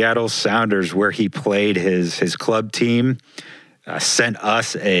 the Seattle Sounders, where he played his club team, sent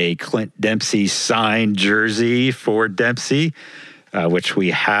us a Clint Dempsey signed jersey for Dempsey, which we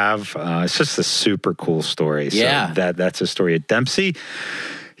have. It's just a super cool story. Yeah. So that's a story of Dempsey.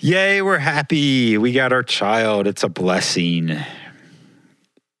 Yay, we're happy. We got our child. It's a blessing.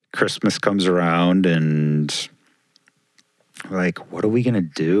 Christmas comes around and like, what are we going to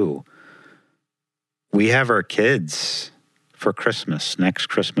do? We have our kids for Christmas. Next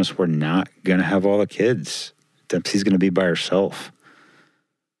Christmas, we're not going to have all the kids. Dempsey's going to be by herself.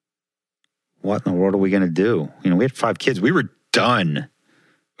 What in the world are we going to do? We had 5 kids. We were done.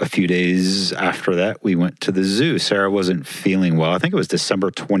 A few days after that, we went to the zoo. Sarah wasn't feeling well. I think it was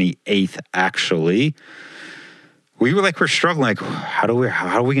December 28th, actually. We're struggling. Like, how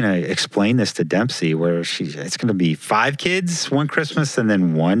are we going to explain this to Dempsey? Where it's going to be 5 kids one Christmas and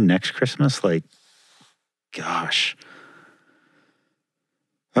then 1 next Christmas. Like, gosh.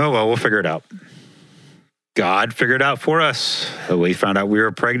 Oh well, we'll figure it out. God figured it out for us. We found out we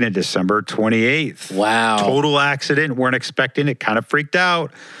were pregnant December 28th. Wow. Total accident. Weren't expecting it. Kind of freaked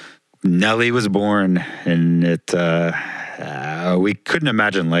out. Nellie was born, and we couldn't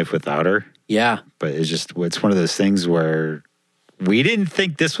imagine life without her. Yeah. But it's one of those things where we didn't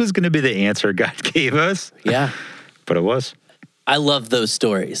think this was going to be the answer God gave us. Yeah. But it was. I love those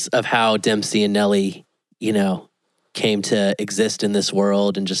stories of how Dempsey and Nellie, came to exist in this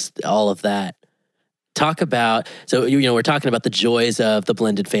world and just all of that. Talk about, so, we're talking about the joys of the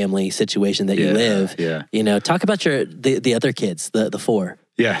blended family situation that you live. Yeah. Talk about the other kids, the 4.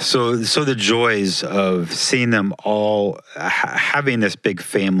 Yeah. So the joys of seeing them all having this big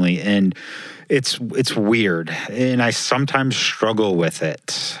family, and it's weird. And I sometimes struggle with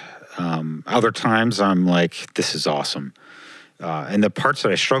it. Other times I'm like, this is awesome. And the parts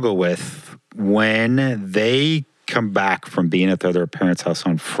that I struggle with, when they come back from being at their other parents' house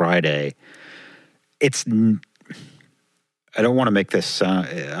on Friday, I don't want to make this,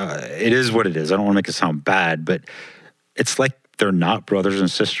 it is what it is. I don't want to make it sound bad, but it's like they're not brothers and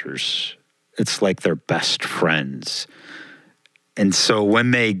sisters. It's like they're best friends. And so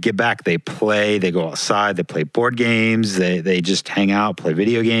when they get back, they play, they go outside, they play board games, they just hang out, play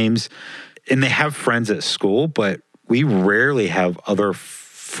video games. And they have friends at school, but we rarely have other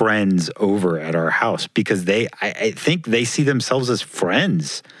friends over at our house because I think they see themselves as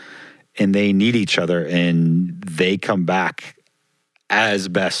friends. and they need each other, and they come back as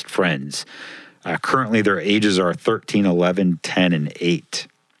best friends. Currently, their ages are 13, 11, 10, and 8.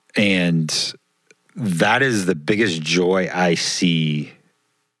 And that is the biggest joy I see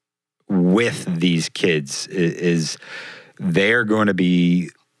with these kids is they're going to be,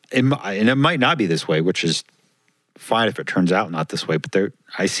 and it might not be this way, which is fine if it turns out not this way, but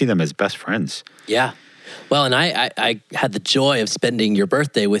I see them as best friends. Yeah. Well, and I had the joy of spending your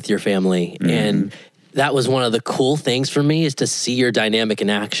birthday with your family, and that was one of the cool things for me is to see your dynamic in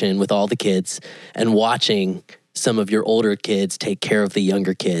action with all the kids and watching some of your older kids take care of the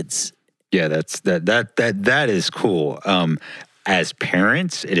younger kids. Yeah, that is cool. As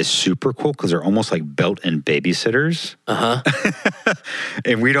parents, it is super cool because they're almost like built-in babysitters.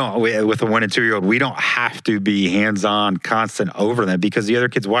 And with a 1 and 2 year old, we don't have to be hands-on, constant over them because the other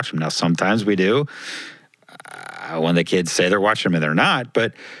kids watch them. Now, sometimes we do. When the kids say they're watching them and they're not,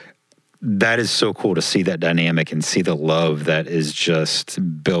 but that is so cool to see that dynamic and see the love that is just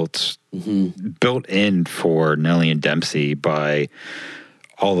built in for Nellie and Dempsey by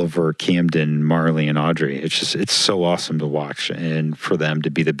Oliver, Camden, Marley, and Audrey. It's so awesome to watch and for them to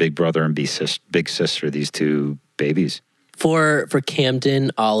be the big brother and big sister, these two babies. For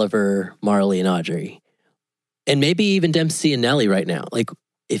Camden, Oliver, Marley, and Audrey, and maybe even Dempsey and Nellie right now, like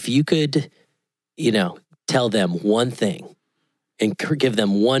if you could, tell them one thing and give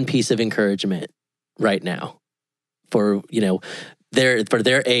them one piece of encouragement right now for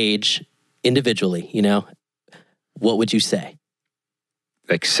their age individually, what would you say?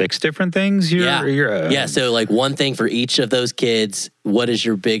 Like 6 different things? Yeah. So like one thing for each of those kids. What is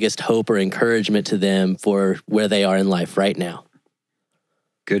your biggest hope or encouragement to them for where they are in life right now?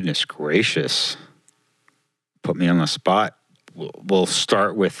 Goodness gracious. Put me on the spot. We'll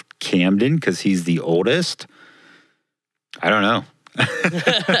start with Camden because he's the oldest. I don't know.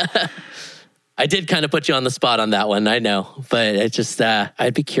 I did kind of put you on the spot on that one, I know. But it just,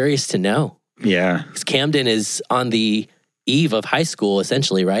 I'd be curious to know. Yeah. Because Camden is on the eve of high school,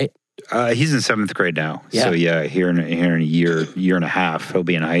 essentially, right? He's in 7th grade now. Yeah. So yeah, here in a year and a half, he'll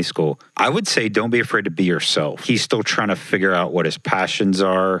be in high school. I would say don't be afraid to be yourself. He's still trying to figure out what his passions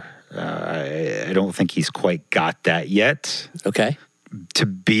are. I don't think he's quite got that yet. Okay. To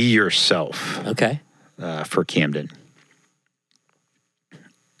be yourself. Okay. For Camden.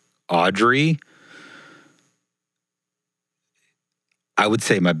 Audrey, I would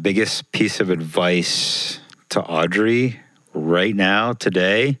say my biggest piece of advice to Audrey right now,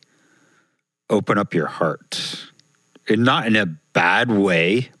 today, open up your heart. And not in a bad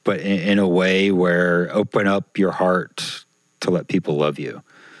way, but in a way where open up your heart to let people love you.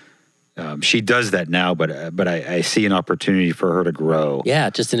 She does that now, but I see an opportunity for her to grow. Yeah,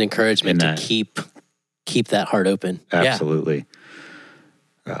 just an encouragement to keep that heart open. Absolutely.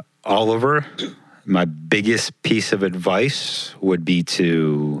 Oliver, my biggest piece of advice would be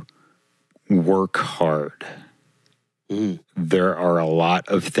to work hard. There are a lot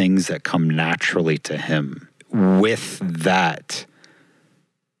of things that come naturally to him. With that,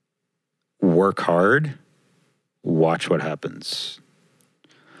 work hard, watch what happens.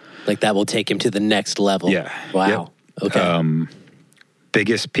 Like that will take him to the next level. Yeah. Wow. Yep. Okay.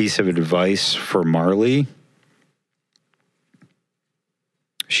 Biggest piece of advice for Marley.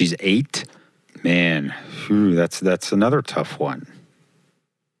 She's 8. Man, that's another tough one.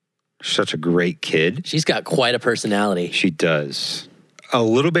 Such a great kid. She's got quite a personality. She does. A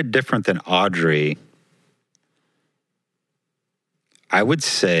little bit different than Audrey. I would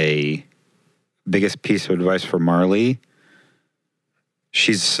say biggest piece of advice for Marley,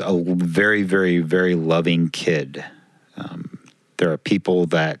 she's a very, very, very loving kid. There are people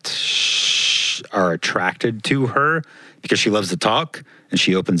that are attracted to her because she loves to talk and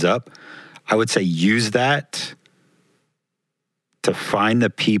she opens up. I would say use that to find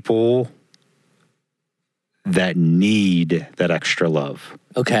the people that need that extra love.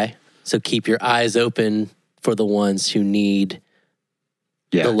 Okay. So keep your eyes open for the ones who need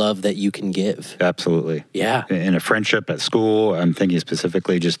the love that you can give. Absolutely. Yeah. In a friendship at school, I'm thinking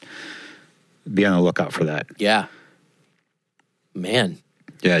specifically, just be on the lookout for that. Yeah. Man.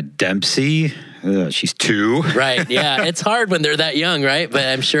 Yeah, Dempsey, she's 2. Right, yeah. It's hard when they're that young, right? But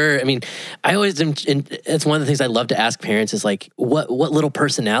I'm sure, I always am, and it's one of the things I love to ask parents is like, what little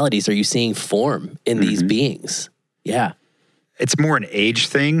personalities are you seeing form in these beings? Yeah. It's more an age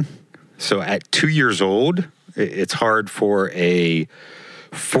thing. So at 2 years old, it's hard for a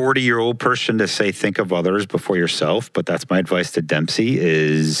 40-year-old person to say, think of others before yourself. But that's my advice to Dempsey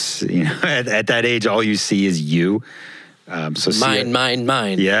is, at that age, all you see is you. So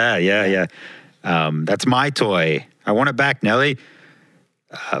mine. Yeah. That's my toy. I want it back, Nellie.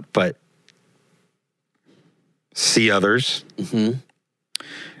 But see others. Mm-hmm.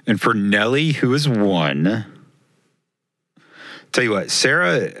 And for Nellie, who is 1, tell you what,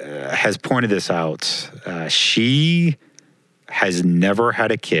 Sarah has pointed this out. She has never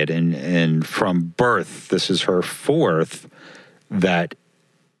had a kid, and from birth, this is her 4th, that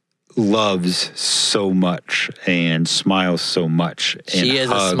loves so much and smiles so much. And she is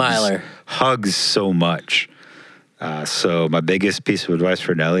a smiler. Hugs so much. So my biggest piece of advice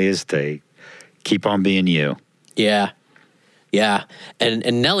for Nellie is to keep on being you. Yeah. Yeah.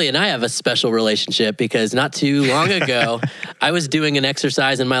 And Nellie and I have a special relationship because not too long ago, I was doing an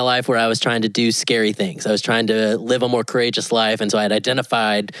exercise in my life where I was trying to do scary things. I was trying to live a more courageous life. And so I had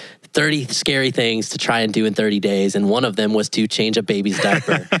identified 30 scary things to try and do in 30 days. And one of them was to change a baby's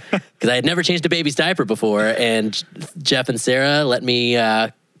diaper because I had never changed a baby's diaper before. And Jeff and Sarah let me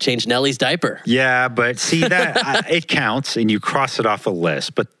change Nellie's diaper. Yeah, but see that it counts and you cross it off a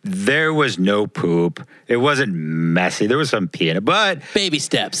list, but there was no poop. It wasn't messy. There was some pee in it, but baby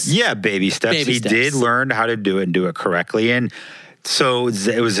steps. Yeah, baby steps. He did learn how to do it and do it correctly. And so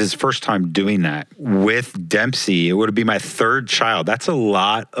it was his first time doing that with Dempsey. It would be my 3rd child. That's a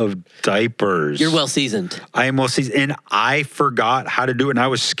lot of diapers. You're well seasoned. I am well seasoned. And I forgot how to do it. And I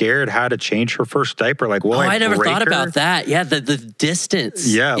was scared how to change her first diaper. Like, I never thought about that. Yeah, the distance.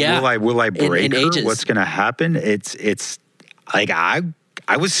 Yeah. Will I break her? Ages. What's going to happen? It's like I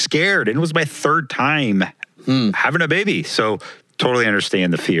was scared. And it was my 3rd time having a baby. So totally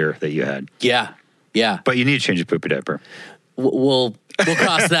understand the fear that you had. Yeah. Yeah. But you need to change your poopy diaper. We'll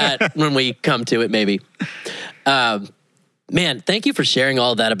cross that when we come to it, maybe. Man, thank you for sharing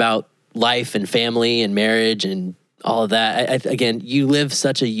all of that about life and family and marriage and all of that. Again, you live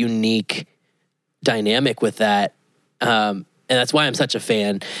such a unique dynamic with that, and that's why I'm such a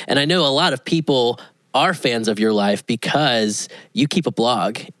fan. And I know a lot of people are fans of your life because you keep a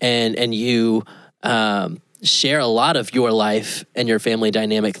blog and you share a lot of your life and your family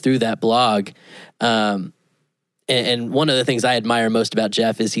dynamic through that blog. And one of the things I admire most about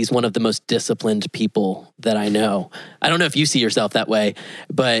Jeff is he's one of the most disciplined people that I know. I don't know if you see yourself that way,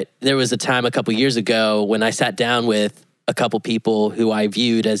 but there was a time a couple years ago when I sat down with a couple people who I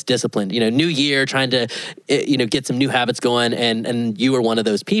viewed as disciplined. New year, trying to, get some new habits going, and you were one of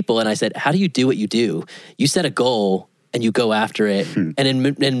those people. And I said, how do you do what you do? You set a goal and you go after it.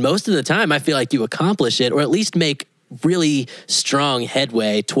 And most of the time, I feel like you accomplish it, or at least make really strong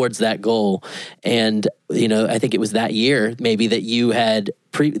headway towards that goal. And, I think it was that year maybe that you had,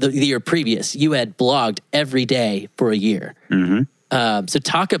 the year previous, you had blogged every day for a year. Mm-hmm. So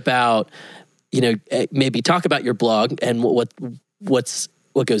talk about, maybe talk about your blog and what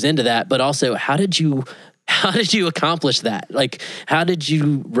goes into that, but also how did you accomplish that? Like, how did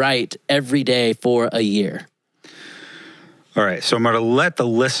you write every day for a year? All right, so I'm going to let the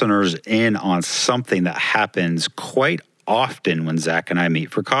listeners in on something that happens quite often when Zach and I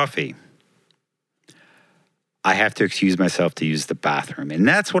meet for coffee. I have to excuse myself to use the bathroom, and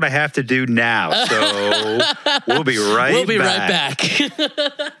that's what I have to do now. So we'll be right back.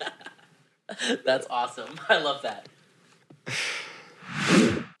 That's awesome. I love that.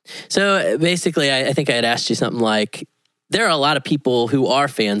 So basically, I think I had asked you something like, there are a lot of people who are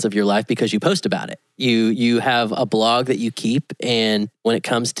fans of your life because you post about it. You have a blog that you keep, and when it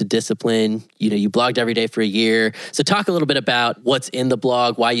comes to discipline, you blogged every day for a year. So talk a little bit about what's in the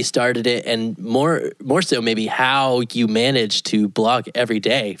blog, why you started it, and more so maybe how you managed to blog every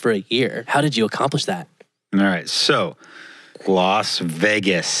day for a year. How did you accomplish that? All right, so Las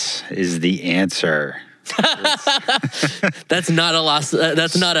Vegas is the answer. That's not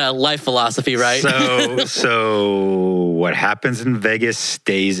a life philosophy, right? So what happens in Vegas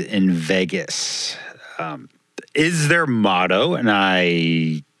stays in Vegas. Is their motto, and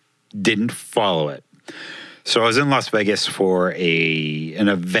I didn't follow it. So I was in Las Vegas for an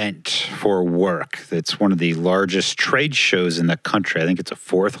event for work. It's one of the largest trade shows in the country. I think it's the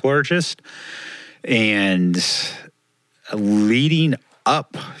 4th largest. And leading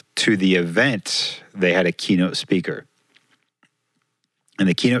up to the event, they had a keynote speaker. And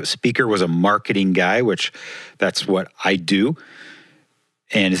the keynote speaker was a marketing guy, which that's what I do.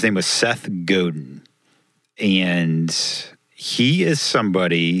 And his name was Seth Godin. And he is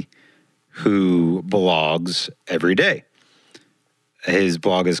somebody who blogs every day. His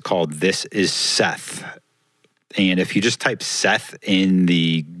blog is called This Is Seth. And if you just type Seth in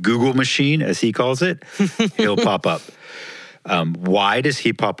the Google machine, as he calls it, he'll pop up. Why does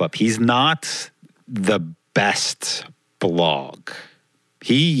he pop up? He's not the best blog.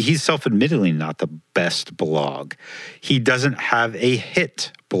 He's self-admittedly not the best blog. He doesn't have a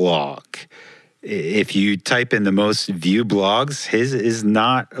hit blog. If you type in the most viewed blogs, his is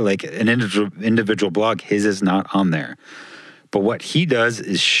not like an individual blog. His is not on there. But what he does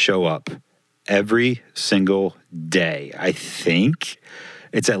is show up every single day. I think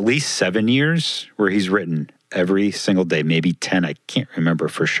it's at least 7 years where he's written every single day, maybe 10. I can't remember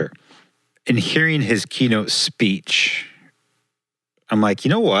for sure. And hearing his keynote speech, I'm like, you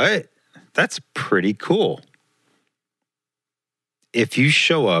know what? That's pretty cool. If you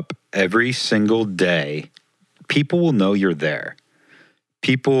show up every single day, people will know you're there.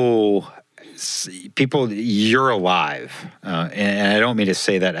 People, you're alive. And I don't mean to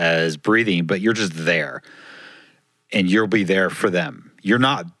say that as breathing, but you're just there. And you'll be there for them. You're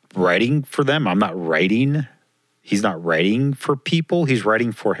not writing for them. I'm not writing. He's not writing for people. He's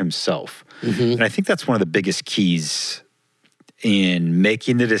writing for himself. Mm-hmm. And I think that's one of the biggest keys in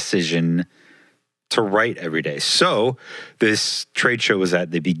making the decision to write every day. So this trade show was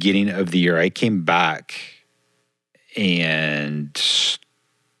at the beginning of the year. I came back and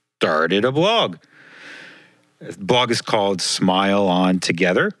started a blog. The blog is called Smile On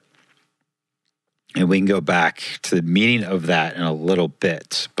Together. And we can go back to the meaning of that in a little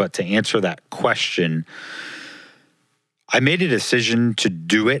bit. But to answer that question, I made a decision to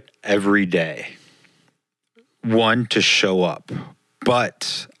do it every day. One, to show up.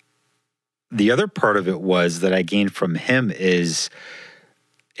 But the other part of it was that I gained from him is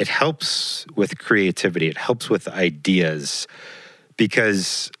it helps with creativity. It helps with ideas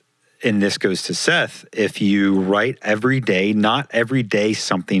because, and this goes to Seth, if you write every day, not every day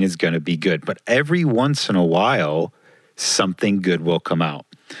something is going to be good, but every once in a while, something good will come out.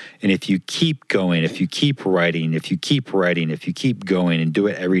 And if you keep going, if you keep writing, if you keep going and do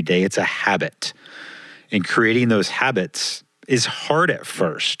it every day, it's a habit. And creating those habits is hard at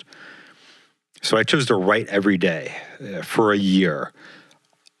first. So I chose to write every day for a year.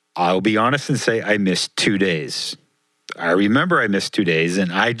 I'll be honest and say I missed 2 days. I remember I missed 2 days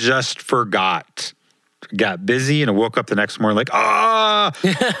and I just forgot. Got busy and I woke up the next morning like, got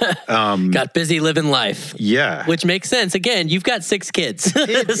busy living life. Yeah. Which makes sense. Again, you've got 6 kids.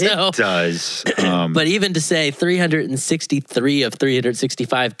 It does. But even to say 363 of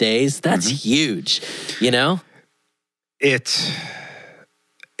 365 days, that's huge, you know? It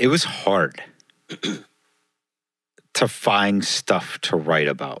was hard to find stuff to write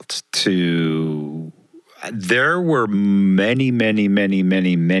about. There were many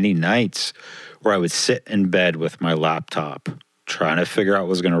nights where I would sit in bed with my laptop trying to figure out what I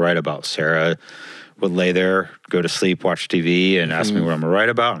was going to write about. Sarah would lay there, go to sleep, watch TV, and ask me what I'm going to write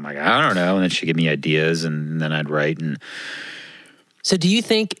about. I'm like, I don't know. And then she'd give me ideas, and then I'd write. And so do you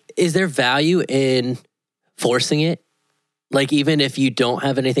think, is there value in forcing it? Like, even if you don't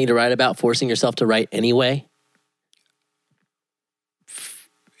have anything to write about, forcing yourself to write anyway?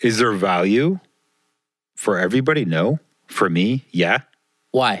 Is there value? For everybody? No. For me? Yeah.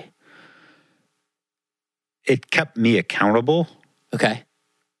 Why? It kept me accountable. Okay.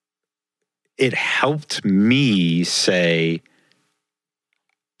 It helped me say,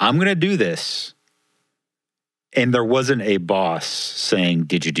 I'm going to do this. And there wasn't a boss saying,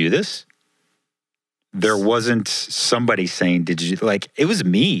 did you do this? There wasn't somebody saying, did you, like, it was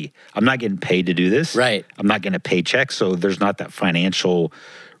me. I'm not getting paid to do this. Right. I'm not getting a paycheck. So there's not that financial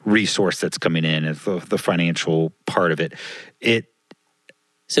resource that's coming in. It's the financial part of it.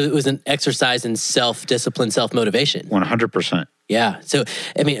 So it was an exercise in self-discipline, self-motivation. 100%. Yeah. So,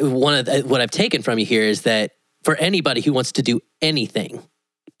 I mean, what I've taken from you here is that for anybody who wants to do anything,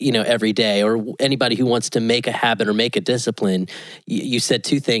 you know, every day, or anybody who wants to make a habit or make a discipline, you said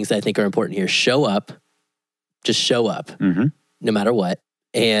 2 things that I think are important here. Show up. Just show up, no matter what.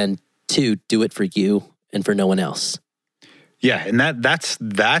 And 2, do it for you and for no one else. Yeah, and that's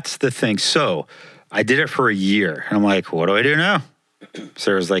the thing. So I did it for a year. And I'm like, what do I do now?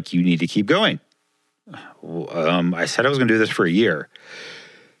 Sarah's like, you need to keep going. I said I was going to do this for a year.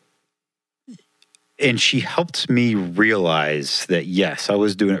 And she helped me realize that, yes, I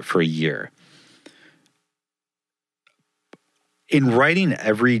was doing it for a year. In writing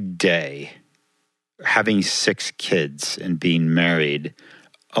every day, having 6 kids and being married,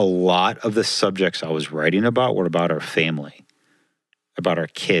 a lot of the subjects I was writing about were about our family, about our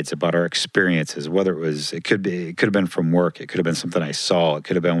kids, about our experiences, whether it could have been from work, it could have been something I saw, it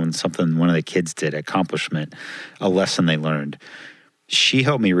could have been something one of the kids did, accomplishment, a lesson they learned. She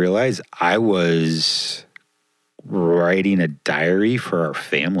helped me realize I was writing a diary for our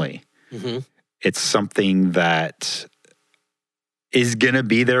family. Mm-hmm. It's something that is going to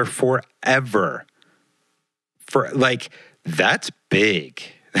be there forever. That's big.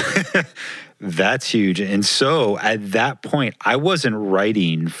 That's huge. And so at that point, I wasn't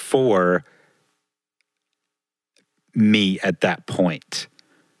writing for me at that point.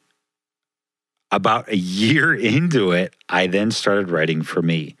 About a year into it, I then started writing for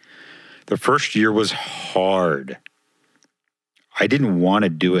me. The first year was hard. I didn't want to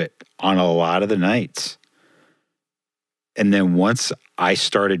do it on a lot of the nights. And then once I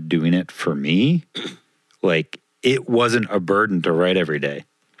started doing it for me, like, it wasn't a burden to write every day.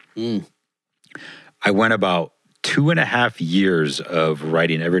 I went about 2.5 years of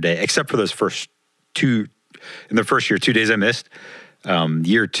writing every day, except for those first two. In the first year, 2 days I missed.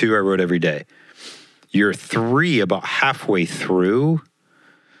 Year 2, I wrote every day. Year 3, about halfway through,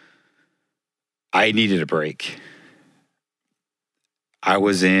 I needed a break. I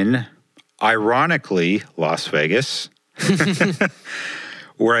was in, ironically, Las Vegas,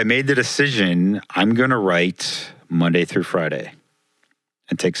 where I made the decision, I'm going to write Monday through Friday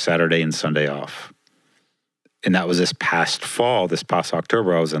and take Saturday and Sunday off. And that was this past fall, this past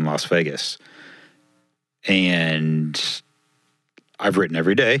October, I was in Las Vegas. And I've written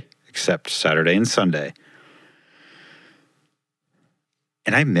every day except Saturday and Sunday.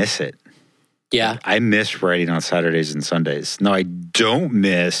 And I miss it. Yeah. I miss writing on Saturdays and Sundays. No, I don't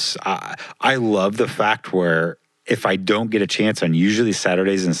miss. I love the fact where if I don't get a chance on usually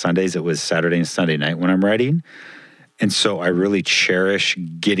Saturdays and Sundays, it was Saturday and Sunday night when I'm writing. And so I really cherish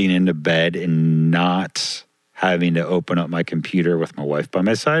getting into bed and not having to open up my computer with my wife by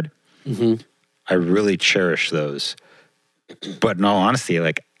my side. Mm-hmm. I really cherish those. But in all honesty,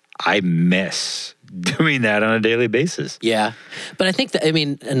 like, I miss doing that on a daily basis. Yeah. But I think that, I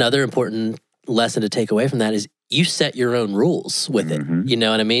mean, another important lesson to take away from that is you set your own rules with it. You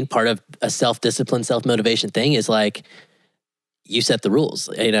know what I mean? Part of a self-discipline, self-motivation thing is like, you set the rules.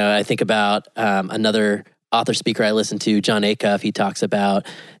 You know, I think about another author speaker I listen to, John Acuff. He talks about,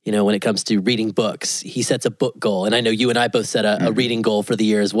 you know, when it comes to reading books, he sets a book goal. And I know you and I both set a reading goal for the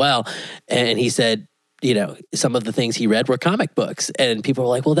year as well. And he said, you know, some of the things he read were comic books, and people were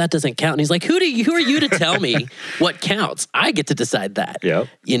like, well, that doesn't count. And he's like, who are you to tell me what counts? I get to decide that. Yep.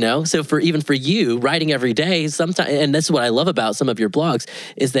 You know, so for you, writing every day, sometimes, and this is what I love about some of your blogs,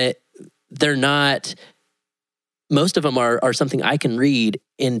 is that they're not, most of them are something I can read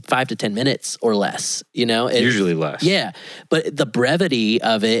in 5 to 10 minutes or less, you know? Usually less. Yeah. But the brevity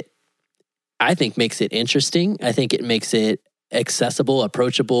of it, I think, makes it interesting. I think it makes it accessible,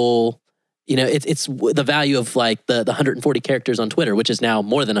 approachable. You know, it's the value of like the 140 characters on Twitter, which is now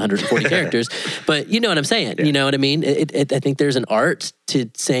more than 140 characters. But you know what I'm saying? Yeah. You know what I mean? I think there's an art to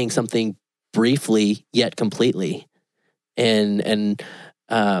saying something briefly yet completely. And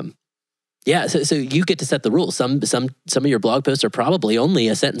yeah, so you get to set the rules. Some of your blog posts are probably only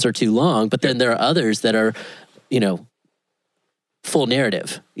a sentence or two long, but then there are others that are, you know, full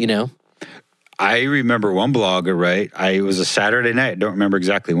narrative, you know? I remember one blogger, right? It was a Saturday night. I don't remember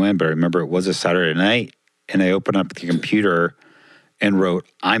exactly when, but I remember it was a Saturday night. And I opened up the computer and wrote,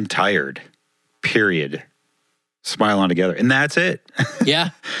 I'm tired, period. Smile on together. And that's it. Yeah.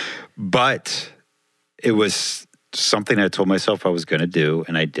 But it was something I told myself I was going to do,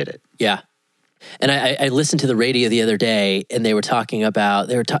 and I did it. Yeah. And I listened to the radio the other day, and they were talking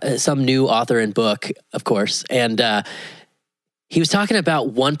about, some new author and book, of course, and he was talking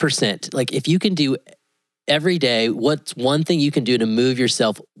about 1%. Like, if you can do every day, what's one thing you can do to move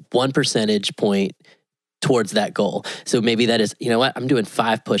yourself 1 percentage point towards that goal? So maybe that is, you know what, I'm doing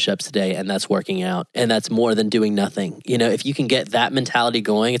 5 push-ups today, and that's working out, and that's more than doing nothing. You know, if you can get that mentality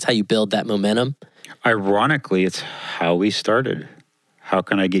going, it's how you build that momentum. Ironically, it's how we started. How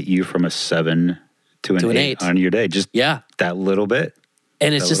can I get you from a 7 to an 8 on your day? Just that little bit.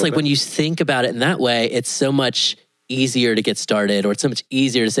 And it's just like when you think about it in that way, it's so much easier to get started, or it's so much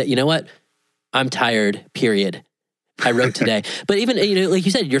easier to say, you know what, I'm tired, period. I wrote today. But even, you know, like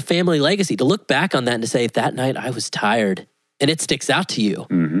you said, your family legacy, to look back on that and to say, that night I was tired, and it sticks out to you.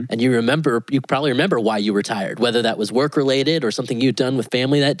 Mm-hmm. And you probably remember why you were tired, whether that was work related or something you'd done with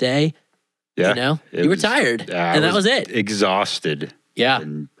family that day. Yeah. You know, you were tired, and that was it. Exhausted. Yeah.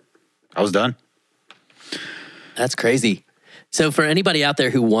 And I was done. That's crazy. So for anybody out there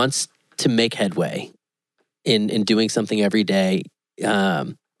who wants to make headway in doing something every day, do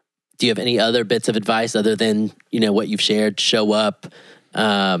you have any other bits of advice other than, you know, what you've shared? Show up.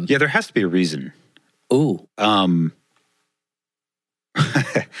 Yeah, there has to be a reason. Ooh. My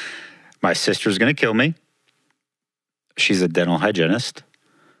sister's going to kill me. She's a dental hygienist.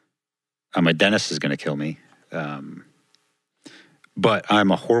 My dentist is going to kill me. But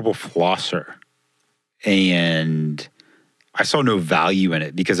I'm a horrible flosser. And I saw no value in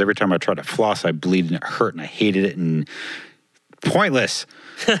it because every time I tried to floss, I bleed and it hurt and I hated it and pointless.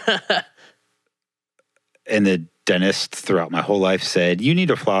 And the dentist throughout my whole life said, you need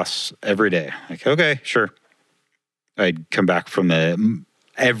to floss every day. Like, okay, sure. I'd come back from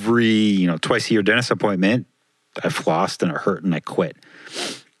every, twice a year dentist appointment. I flossed and it hurt and I quit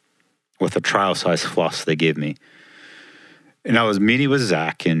with a trial size floss they gave me. And I was meeting with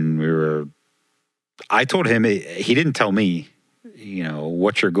Zach and I told him, he didn't tell me,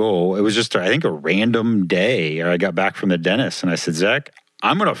 what's your goal? It was just, I think, a random day. I got back from the dentist and I said, Zach,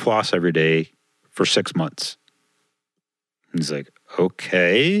 I'm going to floss every day for 6 months. He's like,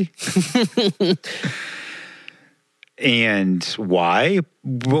 okay. And why?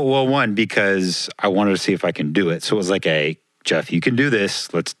 Well, one, because I wanted to see if I can do it. So it was like, hey, Jeff, you can do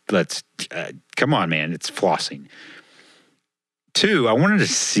this. Let's come on, man. It's flossing. 2, I wanted to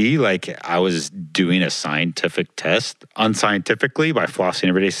see I was doing a scientific test unscientifically by flossing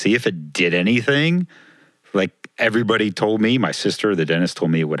every day, see if it did anything. Everybody told me, my sister, the dentist told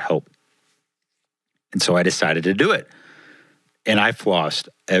me it would help. And so I decided to do it. And I flossed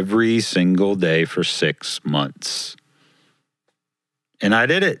every single day for 6 months. And I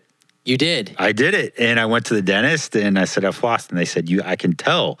did it. You did? I did it. And I went to the dentist and I said, I flossed. And they said, I can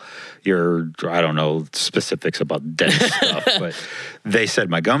tell I don't know specifics about dentist stuff, but they said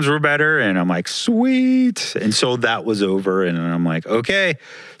my gums were better. And I'm like, sweet. And so that was over. And I'm like, okay.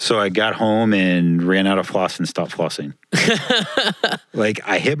 So I got home and ran out of floss and stopped flossing.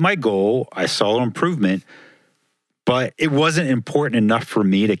 I hit my goal. I saw an improvement. But it wasn't important enough for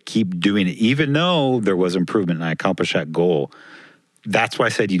me to keep doing it, even though there was improvement and I accomplished that goal. That's why I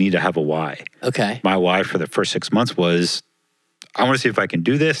said you need to have a why. Okay. My why for the first 6 months was, I want to see if I can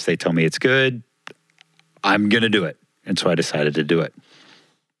do this. They tell me it's good. I'm going to do it. And so I decided to do it.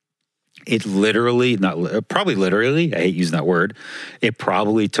 It literally, probably literally, I hate using that word. It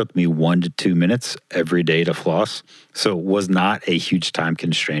probably took me 1 to 2 minutes every day to floss. So it was not a huge time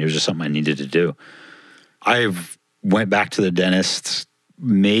constraint. It was just something I needed to do. I've went back to the dentist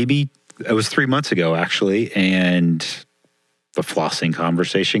it was 3 months ago actually, and the flossing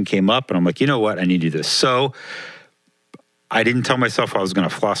conversation came up and I'm like, you know what? I need to do this. So I didn't tell myself I was going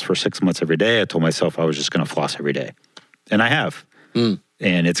to floss for 6 months every day. I told myself I was just going to floss every day. And I have. And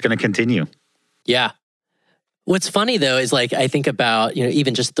it's going to continue. Yeah. What's funny though is I think about,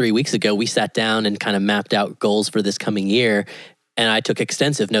 even just 3 weeks ago, we sat down and kind of mapped out goals for this coming year. And I took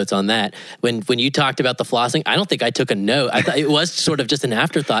extensive notes on that. When you talked about the flossing, I don't think I took a note. I thought it was sort of just an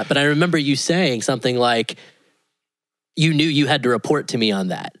afterthought. But I remember you saying something like, you knew you had to report to me on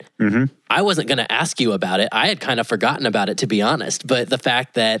that. Mm-hmm. I wasn't going to ask you about it. I had kind of forgotten about it, to be honest. But the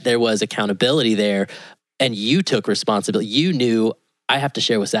fact that there was accountability there and you took responsibility, you knew I have to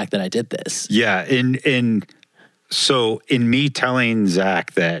share with Zach that I did this. Yeah. So in me telling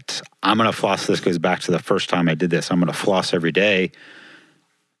Zach that I'm going to floss, this goes back to the first time I did this, I'm going to floss every day.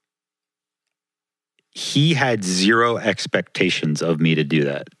 He had zero expectations of me to do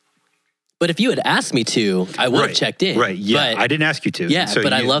that. But if you had asked me to, I would have checked in. Right, yeah. I didn't ask you to. Yeah, so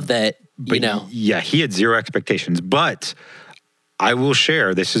I love that, Yeah, he had zero expectations. But I will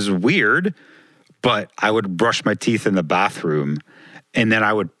share, this is weird, but I would brush my teeth in the bathroom and then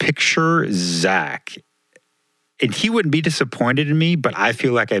I would picture Zach. And he wouldn't be disappointed in me, but I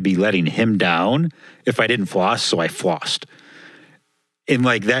feel like I'd be letting him down if I didn't floss, so I flossed. And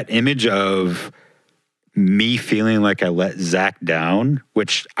that image of me feeling like I let Zach down,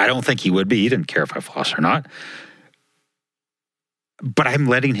 which I don't think he would be. He didn't care if I floss or not. But I'm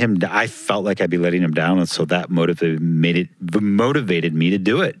letting him down. I felt like I'd be letting him down. And so that motivated me to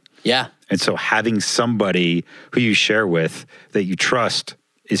do it. Yeah. And so having somebody who you share with that you trust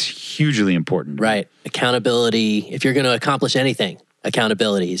is hugely important. Right. Accountability. If you're going to accomplish anything,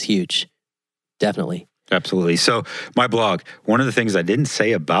 accountability is huge. Definitely. Absolutely. So my blog, one of the things I didn't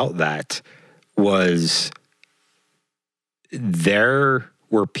say about that was there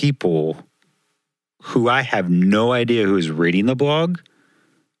were people who I have no idea who is reading the blog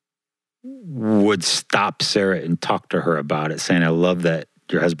would stop Sarah and talk to her about it, saying, I love that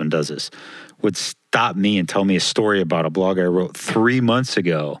your husband does this. Would stop me and tell me a story about a blog I wrote 3 months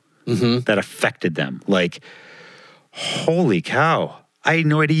ago that affected them. Holy cow. I had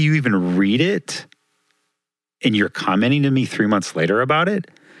no idea you even read it. And you're commenting to me 3 months later about it.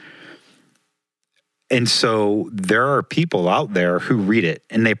 And so there are people out there who read it,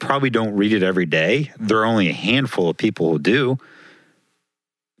 and they probably don't read it every day. There are only a handful of people who do.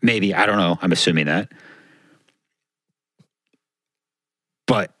 Maybe, I don't know. I'm assuming that.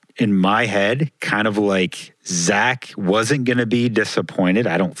 But in my head, kind of like Zach wasn't going to be disappointed.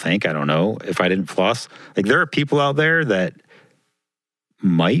 I don't know, if I didn't floss. There are people out there that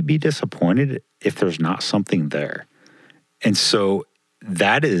might be disappointed if there's not something there. And so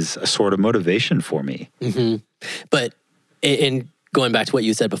that is a sort of motivation for me. Mm-hmm. But in going back to what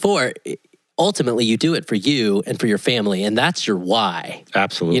you said before, ultimately you do it for you and for your family, and that's your why.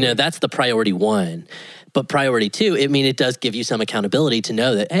 Absolutely. You know, that's the priority one. But priority two, I mean, it does give you some accountability to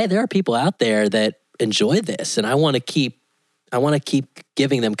know that, hey, there are people out there that enjoy this, and I want to keep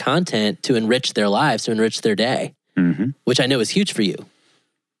giving them content to enrich their lives, to enrich their day, which I know is huge for you.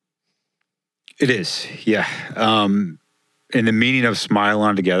 It is, yeah. And the meaning of Smile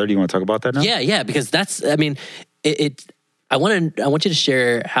On Together, do you want to talk about that now? Yeah, because that's, I mean, I want you to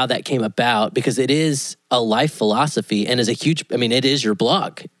share how that came about, because it is a life philosophy and is a huge, I mean, it is your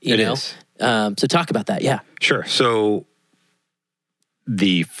blog, you know? Is. So talk about that, yeah. Sure. So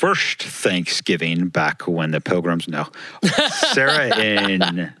the first Thanksgiving back when the Pilgrims, Sarah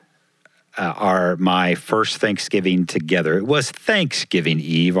and my first Thanksgiving together. It was Thanksgiving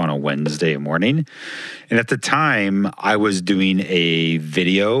Eve on a Wednesday morning. And at the time, I was doing a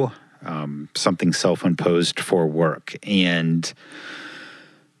video, something self-imposed for work. And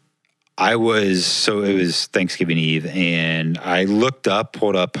it was Thanksgiving Eve, and I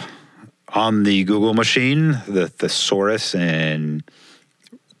pulled up on the Google machine, the thesaurus, and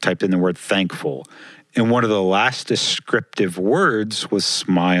typed in the word thankful. And one of the last descriptive words was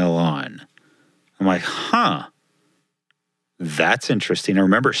smile on. I'm like, that's interesting. I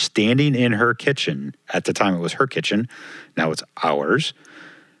remember standing in her kitchen. At the time, it was her kitchen. Now it's ours.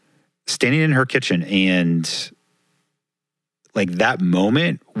 Standing in her kitchen, and like that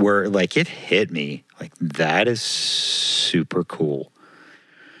moment where like it hit me, like that is super cool.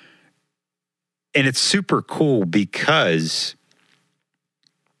 And it's super cool because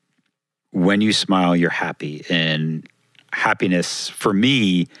when you smile, you're happy. And happiness, for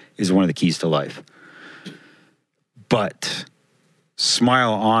me, is one of the keys to life. But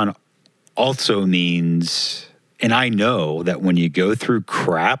smile on also means, and I know that when you go through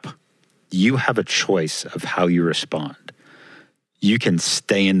crap, you have a choice of how you respond. You can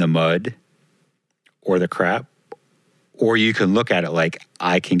stay in the mud or the crap, or you can look at it like,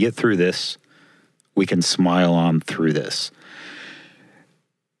 I can get through this. We can smile on through this.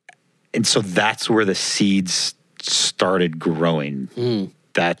 And so that's where the seeds started growing.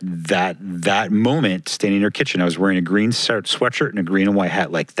 That moment, standing in her kitchen, I was wearing a green sweatshirt and a green and white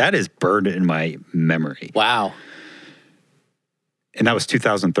hat. Like, that is burned in my memory. Wow. And that was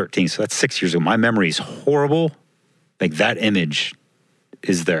 2013, so that's 6 years ago. My memory is horrible. Like, that image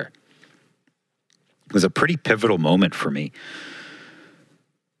is there. It was a pretty pivotal moment for me.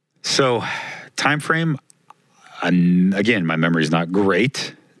 So, time frame, again, my memory is not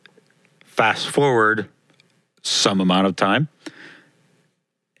great. Fast forward some amount of time,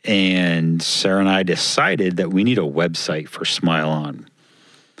 and Sarah and I decided that we need a website for Smile On.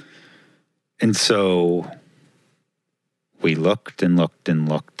 And so we looked and looked and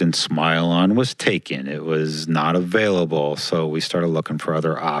looked, and Smile On was taken. It was not available. So we started looking for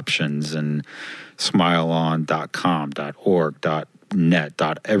other options, and smileon.com, .org, .net,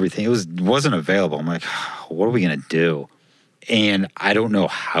 .everything. It wasn't available. I'm like, what are we going to do? And I don't know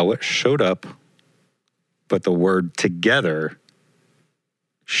how it showed up, but the word together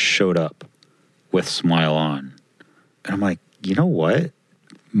showed up with Smile On. And I'm like, you know what?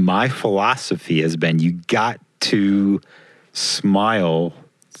 My philosophy has been, you got to smile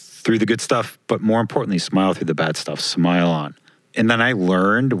through the good stuff, but more importantly, smile through the bad stuff. Smile on. And then I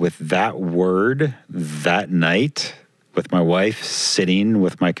learned with that word that night with my wife sitting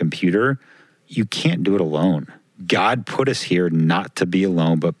with my computer, you can't do it alone. God put us here not to be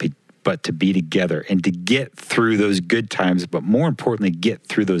alone, but to be together and to get through those good times, but more importantly, get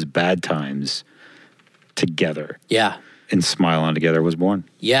through those bad times together. Yeah. And Smile On Together was born.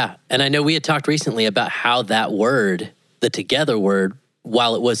 Yeah. And I know we had talked recently about how that word, the together word,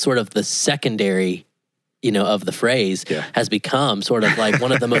 while it was sort of the secondary, of the phrase, has become sort of like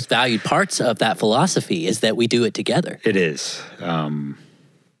one of the most valued parts of that philosophy is that we do it together. It is.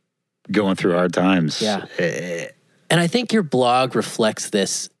 Going through hard times. Yeah. And I think your blog reflects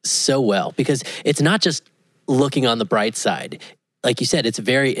this so well, because it's not just looking on the bright side. Like you said, it's a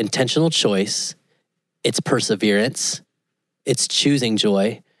very intentional choice. It's perseverance. It's choosing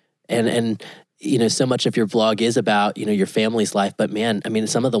joy. And so much of your blog is about, your family's life. But man, I mean,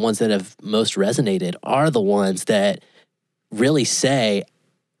 some of the ones that have most resonated are the ones that really say,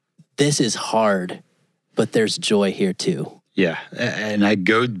 this is hard, but there's joy here too. Yeah. And I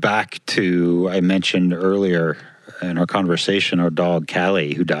go back to, I mentioned earlier in our conversation, our dog,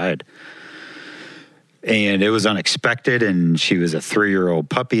 Callie, who died. And it was unexpected, and she was a 3-year-old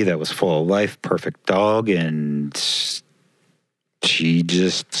puppy that was full of life, perfect dog, and she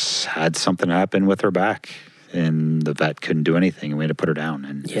just had something happen with her back, and the vet couldn't do anything, and we had to put her down.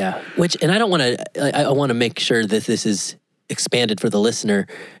 And I want to make sure that this is expanded for the listener,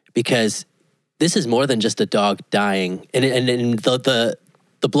 because this is more than just a dog dying. And the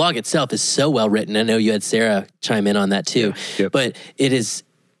blog itself is so well written. I know you had Sarah chime in on that too. Yeah. Yep. But it is,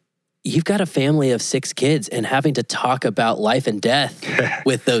 you've got a family of 6 kids and having to talk about life and death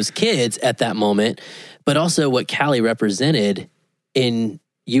with those kids at that moment, but also what Callie represented in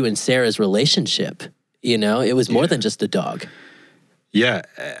you and Sarah's relationship. You know, it was more than just a dog. Yeah.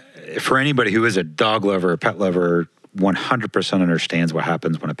 For anybody who is a dog lover, a pet lover, 100% understands what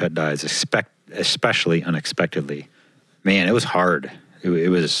happens when a pet dies, especially unexpectedly. Man, it was hard. It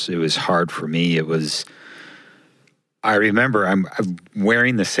was hard for me. I remember I'm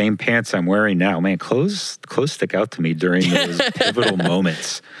wearing the same pants I'm wearing now. Man, clothes stick out to me during those pivotal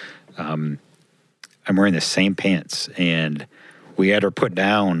moments. I'm wearing the same pants, and we had her put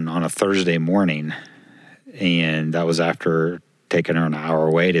down on a Thursday morning, and that was after taking her an hour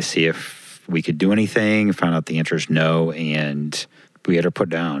away to see if we could do anything. Found out the answer is no, and we had her put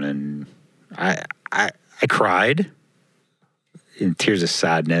down, and I cried in tears of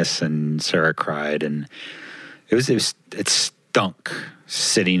sadness, and Sarah cried, and it stunk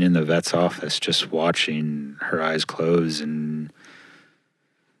sitting in the vet's office just watching her eyes close and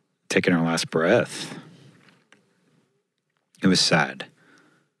taking her last breath. It was sad.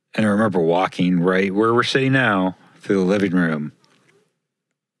 And I remember walking right where we're sitting now through the living room.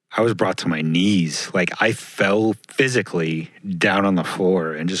 I was brought to my knees. Like, I fell physically down on the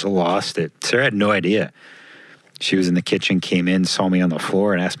floor and just lost it. Sarah had no idea. She was in the kitchen, came in, saw me on the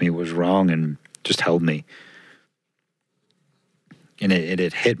floor and asked me what was wrong and just held me. And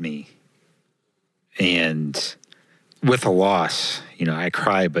it hit me. And with a loss, you know, I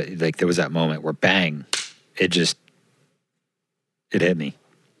cried, but like there was that moment where bang, it hit me.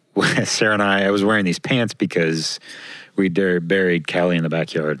 Sarah and I was wearing these pants because we buried Callie in the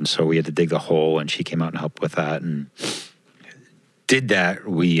backyard. And so we had to dig the hole, and she came out and helped with that and did that.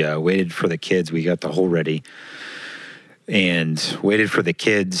 We waited for the kids. We got the hole ready and waited for the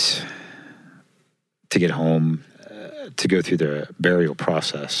kids to get home to go through the burial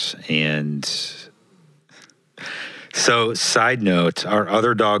process. And so, side note, our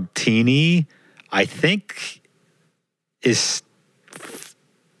other dog, Teeny, I think is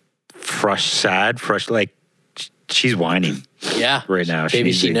sad, like she's whining. Yeah. Right now.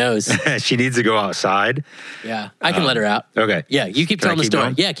 Maybe she knows. She needs to go outside. Yeah. I can let her out. Okay. Yeah. You keep telling the story.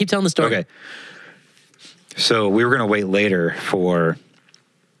 Going? Yeah. Keep telling the story. Okay. So we were going to wait later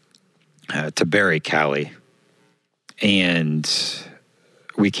to bury Callie. And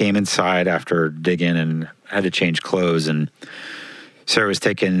we came inside after digging and had to change clothes. And Sarah was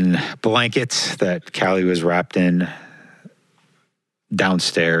taking blankets that Callie was wrapped in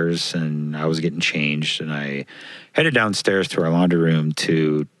downstairs, and I was getting changed. And I headed downstairs to our laundry room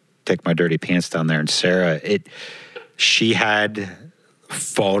to take my dirty pants down there. And Sarah, she had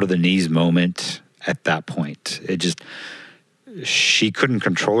fall to the knees moment at that point. She couldn't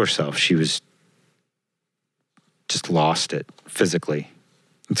control herself. She was just lost it physically.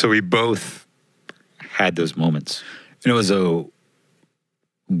 And so we both had those moments. And it was a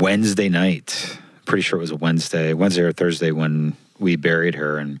Wednesday night. Pretty sure it was a Wednesday or Thursday when we buried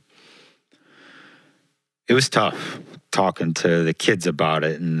her. And it was tough talking to the kids about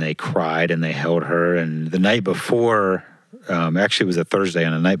it, and they cried and they held her. And the night before, actually it was a Thursday,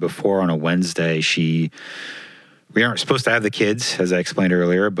 and the night before on a Wednesday, we aren't supposed to have the kids, as I explained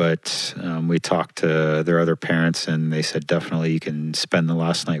earlier, but we talked to their other parents, and they said, definitely you can spend the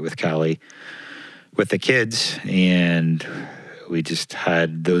last night with Callie with the kids. And we just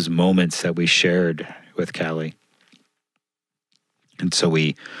had those moments that we shared with Callie. And so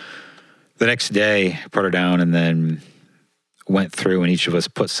the next day, put her down and then went through, and each of us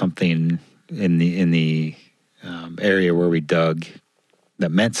put something in the area where we dug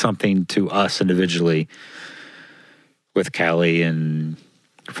that meant something to us individually with Callie. And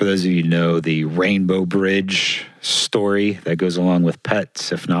for those of you who know the Rainbow Bridge story that goes along with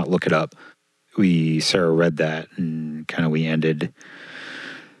pets, if not, look it up. Sarah read that, and kind of we ended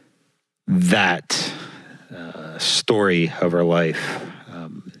that story of our life,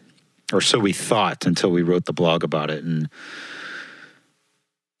 or so we thought until we wrote the blog about it. And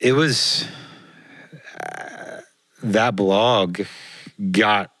it was that blog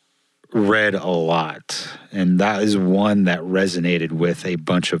got read a lot, and that is one that resonated with a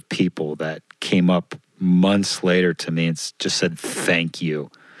bunch of people that came up months later to me and just said thank you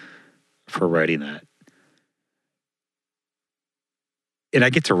for writing that. And I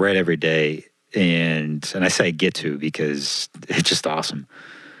get to write every day, and I say I get to because it's just awesome.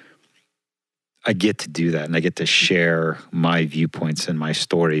 I get to do that, and I get to share my viewpoints and my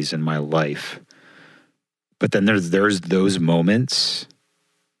stories and my life. But then there's those moments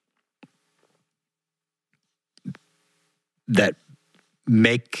that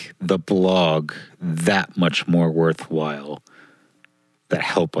make the blog that much more worthwhile, that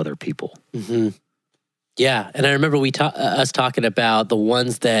help other people. Mm-hmm. Yeah, and I remember us talking about the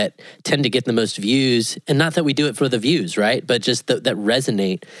ones that tend to get the most views, and not that we do it for the views, right? But just that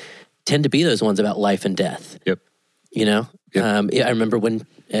resonate tend to be those ones about life and death. Yep. You know? Yep. I remember when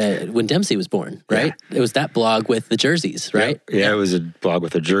Dempsey was born, right? Yeah. It was that blog with the jerseys, right? Yeah, it was a blog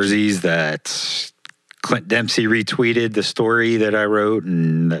with the jerseys that Clint Dempsey retweeted the story that I wrote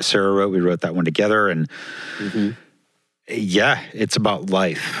and that Sarah wrote. We wrote that one together, and yeah, it's about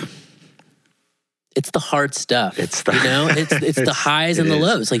life. It's the hard stuff. It's the, it's the highs and the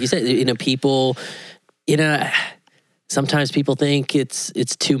lows. Like you said, people, sometimes people think it's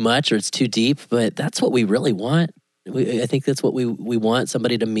too much or it's too deep, but that's what we really want. I think that's what we want,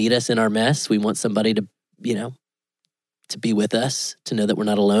 somebody to meet us in our mess. We want somebody to, to be with us, to know that we're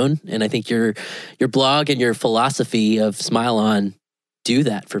not alone. And I think your blog and your philosophy of Smile On do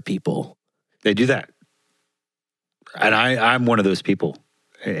that for people. They do that. And I'm one of those people.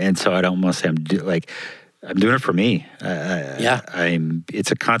 And so I don't want to say I'm doing it for me.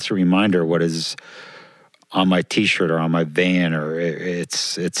 It's a constant reminder what is on my T-shirt or on my van, or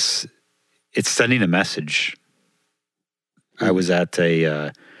it's sending a message. I was at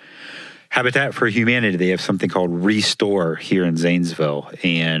a Habitat for Humanity. They have something called Restore here in Zanesville,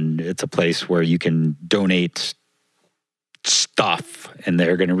 and it's a place where you can donate stuff, and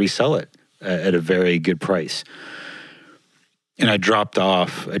they're going to resell it at a very good price. And I dropped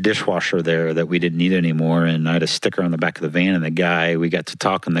off a dishwasher there that we didn't need anymore, and I had a sticker on the back of the van, and we got to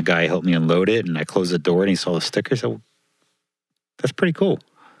talk, and the guy helped me unload it, and I closed the door, and he saw the sticker. He said, well, that's pretty cool.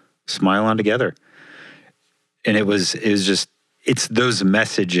 Smile On together. And it was just, it's those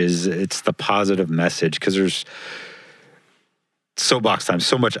messages, it's the positive message, because there's soapbox time,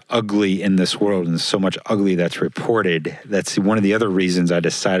 so much ugly in this world, and so much ugly that's reported. That's one of the other reasons I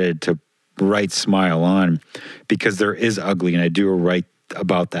decided to write Smile On, because there is ugly, and I do write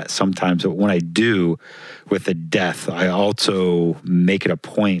about that sometimes. But when I do with the death, I also make it a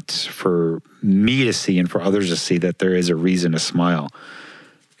point for me to see and for others to see that there is a reason to smile,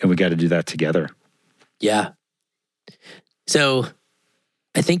 and we got to do that together. Yeah. So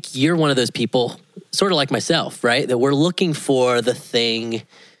I think you're one of those people, sort of like myself, right? That we're looking for the thing.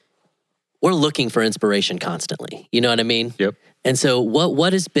 We're looking for inspiration constantly. You know what I mean? Yep. And so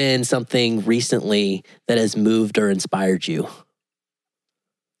what has been something recently that has moved or inspired you?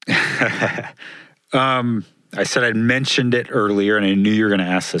 I said I'd mentioned it earlier, and I knew you were going to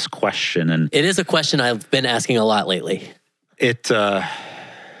ask this question. And it is a question I've been asking a lot lately. It's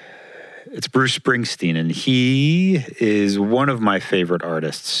Bruce Springsteen, and he is one of my favorite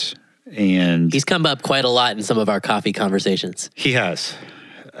artists. And he's come up quite a lot in some of our coffee conversations. He has.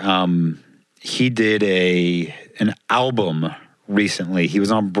 He did an album recently. He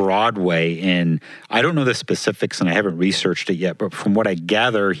was on Broadway, and I don't know the specifics, and I haven't researched it yet, but from what I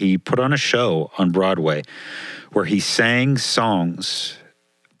gather, he put on a show on Broadway where he sang songs,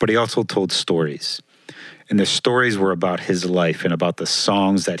 but he also told stories. And the stories were about his life and about the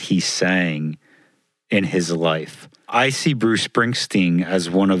songs that he sang in his life. I see Bruce Springsteen as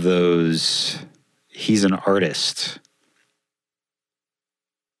one of those, he's an artist.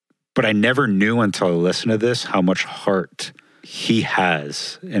 But I never knew until I listened to this how much heart he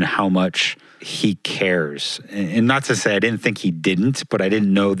has and how much he cares. And not to say I didn't think he didn't, but I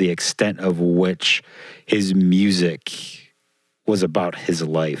didn't know the extent of which his music was about his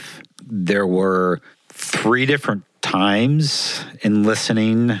life. There were 3 different times in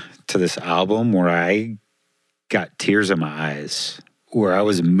listening to this album where I got tears in my eyes, where I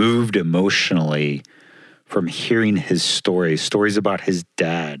was moved emotionally from hearing his stories about his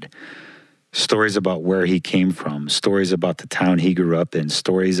dad, stories about where he came from, stories about the town he grew up in,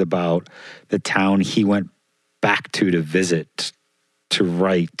 stories about the town he went back to visit, to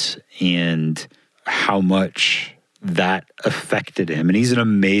write, and how much that affected him. And he's an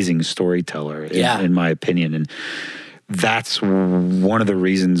amazing storyteller, in my opinion. And that's one of the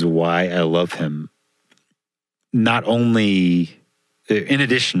reasons why I love him. Not only, in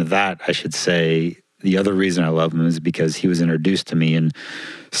addition to that, I should say, the other reason I love him is because he was introduced to me in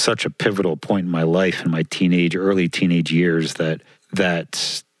such a pivotal point in my life, in my early teenage years, that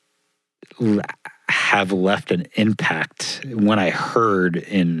have left an impact. When I heard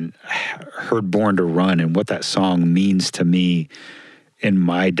Born to Run and what that song means to me and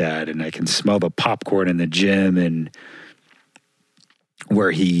my dad, and I can smell the popcorn in the gym and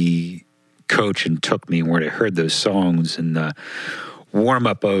where he coached and took me, where I heard those songs and the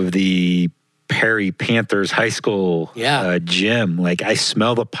warm-up of the Perry Panthers high school gym. Like, I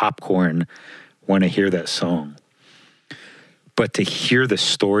smell the popcorn when I hear that song. But to hear the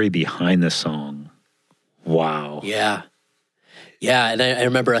story behind the song, wow. Yeah. Yeah. And I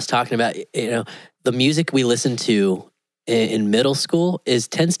remember us talking about, the music we listen to in middle school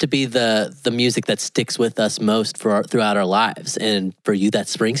tends to be the music that sticks with us most throughout our lives. And for you,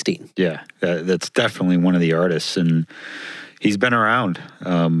 that's Springsteen. Yeah, that's definitely one of the artists, and he's been around.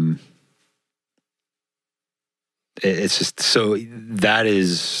 It's just so that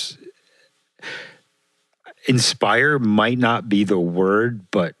is inspire might not be the word,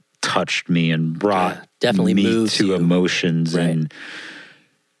 but touched me and brought definitely me to you. Emotions. Right. And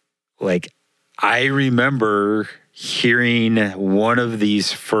like I remember hearing one of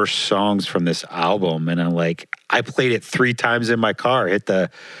these first songs from this album, and I played it 3 times in my car, hit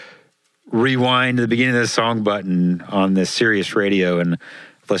the rewind at the beginning of the song button on the Sirius radio and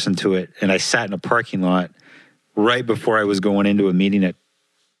listened to it. And I sat in a parking lot right before I was going into a meeting at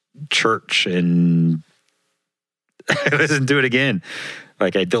church, and I listened to it again.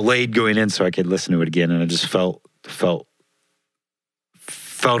 Like I delayed going in so I could listen to it again, and I just felt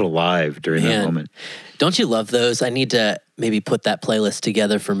alive during that moment. Don't you love those? I need to maybe put that playlist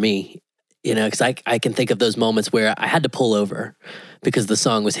together for me, because I can think of those moments where I had to pull over because the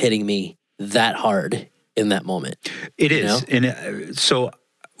song was hitting me that hard in that moment. It is. And so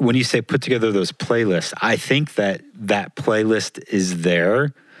when you say put together those playlists, I think that playlist is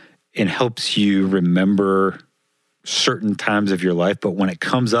there and helps you remember certain times of your life. But when it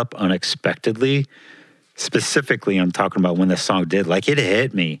comes up unexpectedly, specifically I'm talking about when the song did, it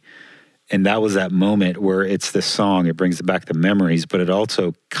hit me. And that was that moment where it's the song, it brings back the memories, but it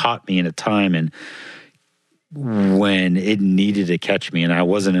also caught me in a time and when it needed to catch me, and I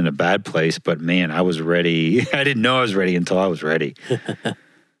wasn't in a bad place, but man, I was ready. I didn't know I was ready until I was ready.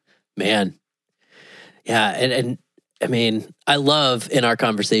 Man. Yeah. And I mean, I love in our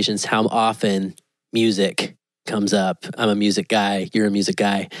conversations how often music comes up. I'm a music guy. You're a music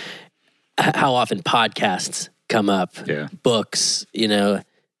guy. How often podcasts come up, books, if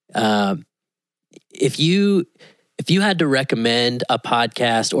you had to recommend a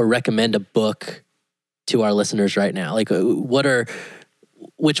podcast or recommend a book to our listeners right now,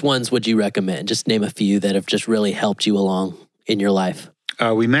 which ones would you recommend? Just name a few that have just really helped you along in your life.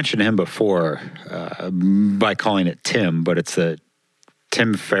 We mentioned him before by calling it Tim, but it's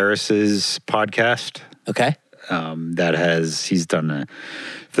Tim Ferriss's podcast. Okay. He's done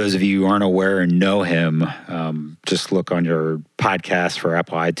for those of you who aren't aware and know him, just look on your podcast for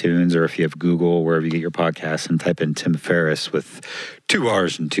Apple iTunes, or if you have Google, wherever you get your podcasts, and type in Tim Ferriss with 2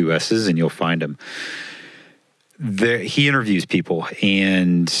 R's and 2 S's, and you'll find him. He interviews people,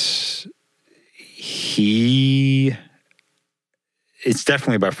 and it's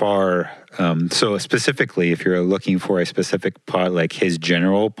definitely by far, so specifically, if you're looking for a specific pod, like his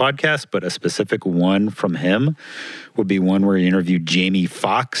general podcast, but a specific one from him would be one where he interviewed Jamie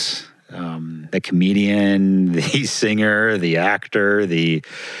Foxx, the comedian, the singer, the actor,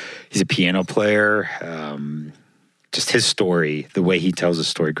 he's a piano player, just his story, the way he tells a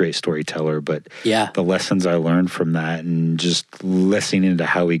story, great storyteller, but the lessons I learned from that and just listening to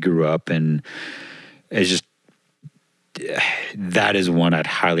how he grew up, and it's just, that is one I'd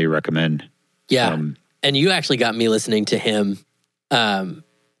highly recommend. Yeah. And you actually got me listening to him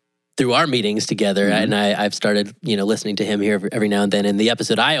through our meetings together. Mm-hmm. And I've started, listening to him here every now and then. And the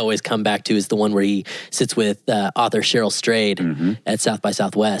episode I always come back to is the one where he sits with author Cheryl Strayed at South by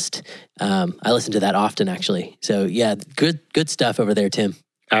Southwest. I listen to that often, actually. So yeah, good stuff over there, Tim.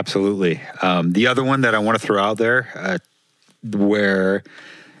 Absolutely. The other one that I want to throw out there, where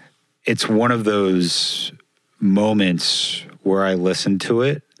it's one of those moments where I listened to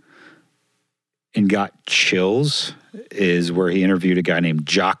it and got chills, is where he interviewed a guy named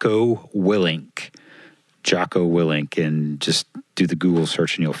Jocko Willink. And just do the Google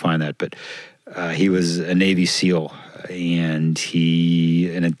search and you'll find that. But he was a Navy SEAL, and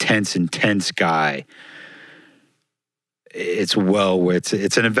an intense guy. It's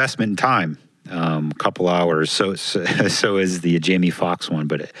an investment in time. A couple hours. So is the Jamie Foxx one,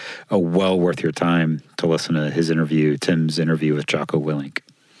 but well worth your time to listen to Tim's interview with Jocko Willink.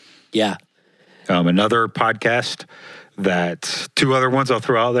 Yeah. Another podcast that 2 other ones I'll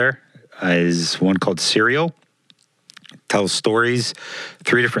throw out there is one called Serial. It tells stories,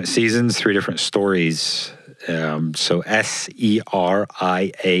 3 different seasons, 3 different stories. So SERIAL.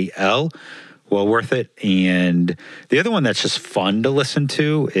 Well worth it. And the other one that's just fun to listen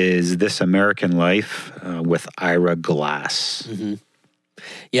to is This American Life with Ira Glass. Mm-hmm.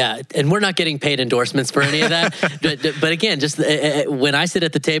 Yeah, and we're not getting paid endorsements for any of that. but again, just when I sit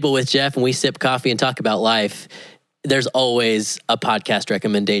at the table with Jeff and we sip coffee and talk about life, there's always a podcast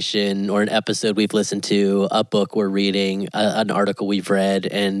recommendation or an episode we've listened to, a book we're reading, an article we've read.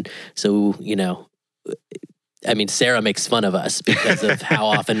 And so, I mean, Sarah makes fun of us because of how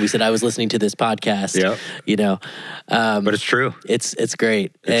often we said, I was listening to this podcast, but it's true. It's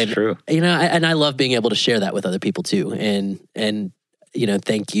great. It's true. And I love being able to share that with other people too. And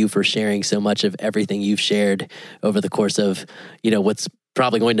thank you for sharing so much of everything you've shared over the course of, what's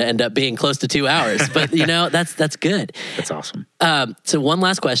probably going to end up being close to 2 hours, but that's good. That's awesome. So one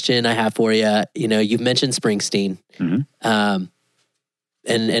last question I have for you, you've mentioned Springsteen,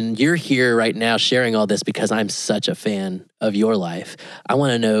 and you're here right now sharing all this because I'm such a fan of your life. I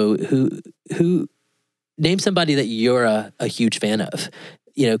want to know who name somebody that you're a huge fan of,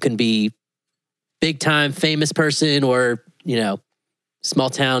 can be big time famous person or, small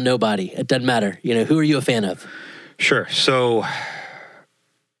town, nobody, it doesn't matter. Who are you a fan of? Sure. So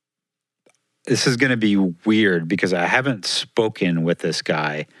this is going to be weird because I haven't spoken with this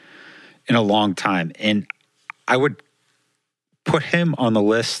guy in a long time. And I would put him on my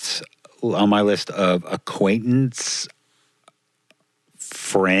list of acquaintance,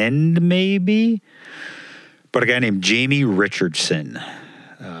 friend maybe, but a guy named Jamie Richardson.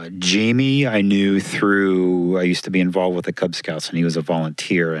 Jamie I knew I used to be involved with the Cub Scouts and he was a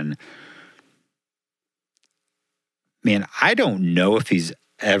volunteer. And man, I don't know if he's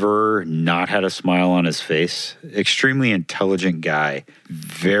ever not had a smile on his face. Extremely intelligent guy,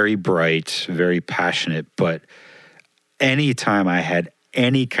 very bright, very passionate. But anytime I had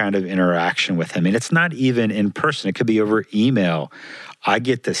any kind of interaction with him, and it's not even in person, it could be over email, I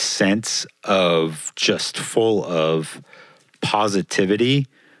get the sense of just full of positivity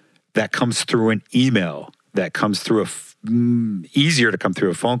that comes through an email, that comes through easier to come through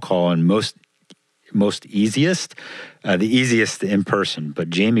a phone call, and the easiest in person. But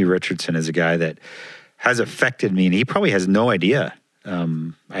Jamie Richardson is a guy that has affected me, and he probably has no idea.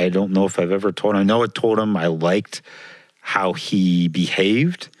 I don't know if I've ever told him. I know I told him I liked how he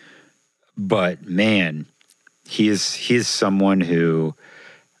behaved, but man, he is someone who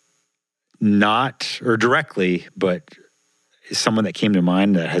not or directly, but is someone that came to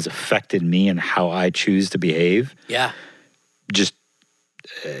mind that has affected me and how I choose to behave. Yeah. Just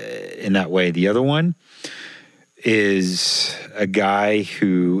in that way. The other one is a guy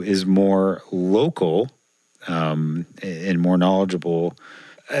who is more local and more knowledgeable.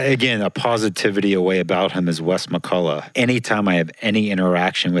 Again, a positivity away about him is Wes McCullough. Anytime I have any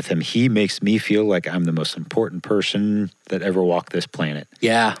interaction with him, he makes me feel like I'm the most important person that ever walked this planet.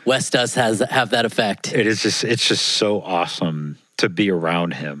 Yeah, Wes does have that effect. It's just so awesome to be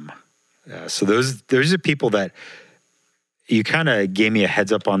around him. So those are people that you kind of gave me a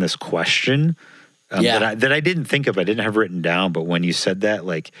heads up on this question that I didn't think of. I didn't have written down, but when you said that,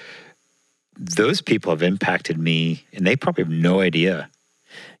 like, those people have impacted me, and they probably have no idea.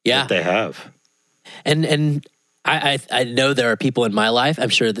 Yeah, what they have. And I know there are people in my life, I'm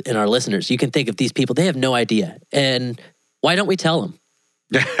sure in our listeners, you can think of these people, they have no idea. And why don't we tell them?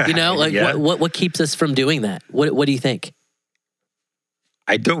 What keeps us from doing that? What do you think?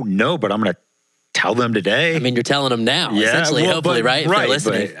 I don't know, but I'm going to tell them today. I mean, you're telling them now, essentially, hopefully, right? If they're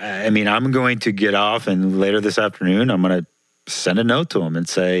listening. But, I mean, I'm going to get off, and later this afternoon, I'm going to send a note to them and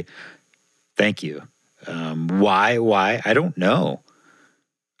say, thank you. Why? I don't know.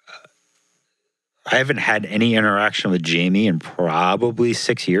 I haven't had any interaction with Jamie in probably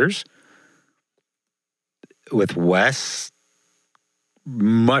 6 years. With Wes,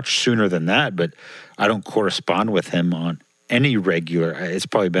 much sooner than that, but I don't correspond with him on any regular. It's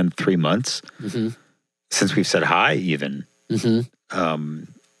probably been 3 months since we've said hi, even. I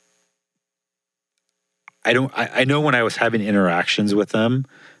know when I was having interactions with them,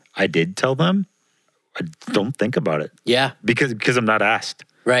 I did tell them. I don't think about it. Yeah. Because I'm not asked.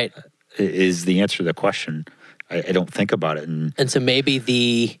 Right. Is the answer to the question. I don't think about it. And so maybe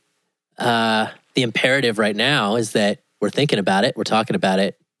the imperative right now is that we're thinking about it, we're talking about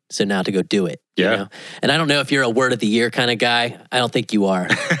it, so now to go do it. Yeah. You know? And I don't know if you're a word of the year kind of guy. I don't think you are.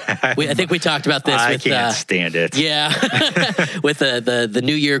 I think we talked about this. I can't stand it. Yeah. With the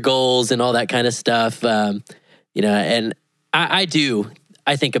New Year goals and all that kind of stuff. And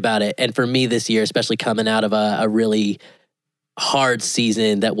I think about it. And for me this year, especially coming out of a really hard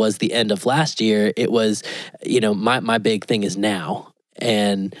season that was the end of last year, it was, my big thing is now.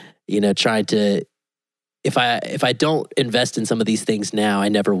 And, trying to, if I don't invest in some of these things now, I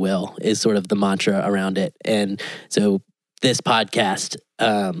never will, is sort of the mantra around it. And so this podcast,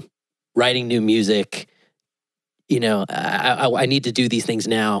 writing new music, I need to do these things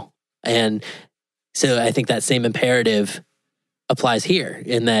now. And so I think that same imperative applies here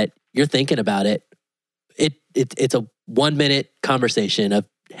in that you're thinking about it. it's a 1-minute conversation of,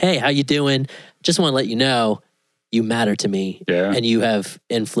 hey, how you doing? Just want to let you know you matter to me, and you have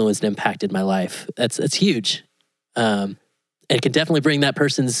influenced and impacted my life. That's huge. And can definitely bring that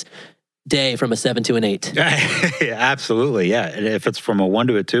person's day from a 7 to an 8. Absolutely, yeah. And if it's from a 1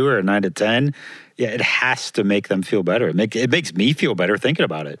 to a 2 or a 9 to 10, yeah, it has to make them feel better. It makes me feel better thinking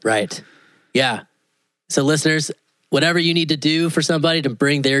about it. Right. Yeah. So listeners, whatever you need to do for somebody to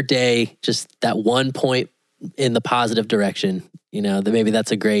bring their day just that 1 point in the positive direction, maybe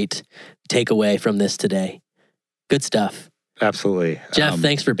that's a great takeaway from this today. Good stuff. Absolutely. Jeff,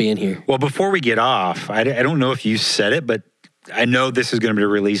 thanks for being here. Well, before we get off, I don't know if you said it, but I know this is going to be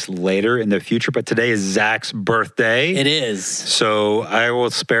released later in the future, but today is Zach's birthday. It is. So I will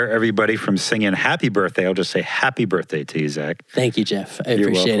spare everybody from singing happy birthday. I'll just say happy birthday to you, Zach. Thank you, Jeff. I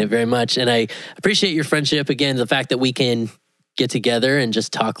appreciate it very much. And I appreciate your friendship. Again, the fact that we can get together and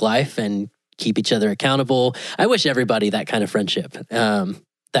just talk life and keep each other accountable. I wish everybody that kind of friendship,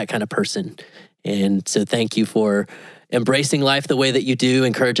 that kind of person. And so thank you for embracing life the way that you do,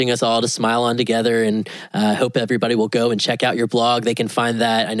 encouraging us all to smile on together. And I hope everybody will go and check out your blog. They can find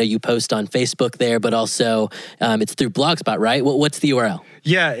that. I know you post on Facebook there, but also it's through Blogspot, right? What's the URL?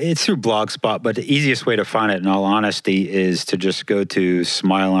 Yeah, it's through Blogspot, but the easiest way to find it, in all honesty, is to just go to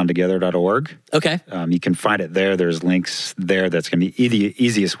smileontogether.org. Okay. You can find it there. There's links there. That's going to be the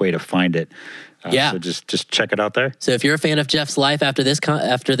easiest way to find it. So just check it out there. So if you're a fan of Jeff's life after this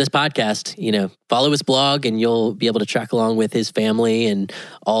podcast, follow his blog and you'll be able to track along with his family and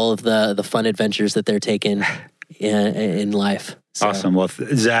all of the fun adventures that they're taking in life. So. Awesome. Well,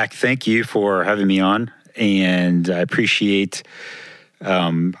 Zach, thank you for having me on, and I appreciate.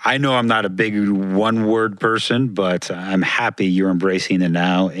 I know I'm not a big one-word person, but I'm happy you're embracing the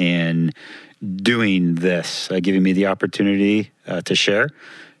now and doing this, giving me the opportunity to share.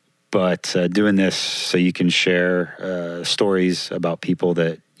 But doing this so you can share stories about people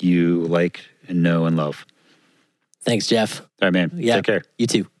that you like and know and love. Thanks, Jeff. All right, man. Yeah, take care. You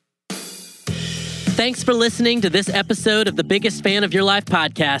too. Thanks for listening to this episode of the Biggest Fan of Your Life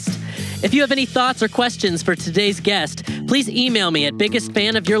podcast. If you have any thoughts or questions for today's guest, please email me at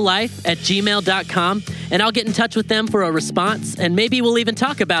biggestfanofyourlife@gmail.com, and I'll get in touch with them for a response, and maybe we'll even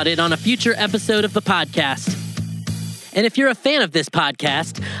talk about it on a future episode of the podcast. And if you're a fan of this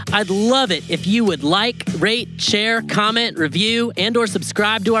podcast, I'd love it if you would like, rate, share, comment, review, and or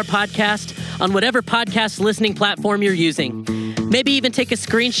subscribe to our podcast on whatever podcast listening platform you're using. Maybe even take a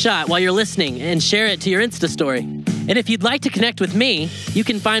screenshot while you're listening and share it to your Insta story. And if you'd like to connect with me, you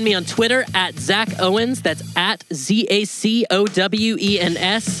can find me on Twitter at Zach Owens, that's at ZACOWENS,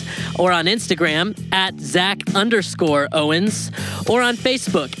 or on Instagram at Zach_Owens, or on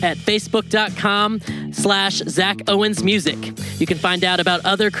Facebook at facebook.com/Zach Owens Music. You can find out about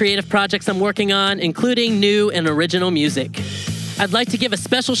other creative projects I'm working on, including new and original music. I'd like to give a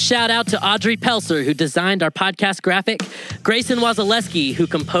special shout out to Audrey Pelser, who designed our podcast graphic, Grayson Wazaleski, who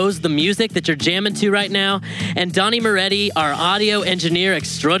composed the music that you're jamming to right now, and Donnie Moretti, our audio engineer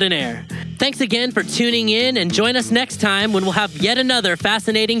extraordinaire. Thanks again for tuning in, and join us next time when we'll have yet another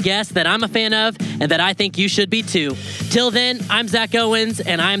fascinating guest that I'm a fan of and that I think you should be too. Till then, I'm Zach Owens,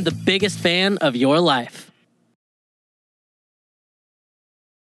 and I'm the biggest fan of your life.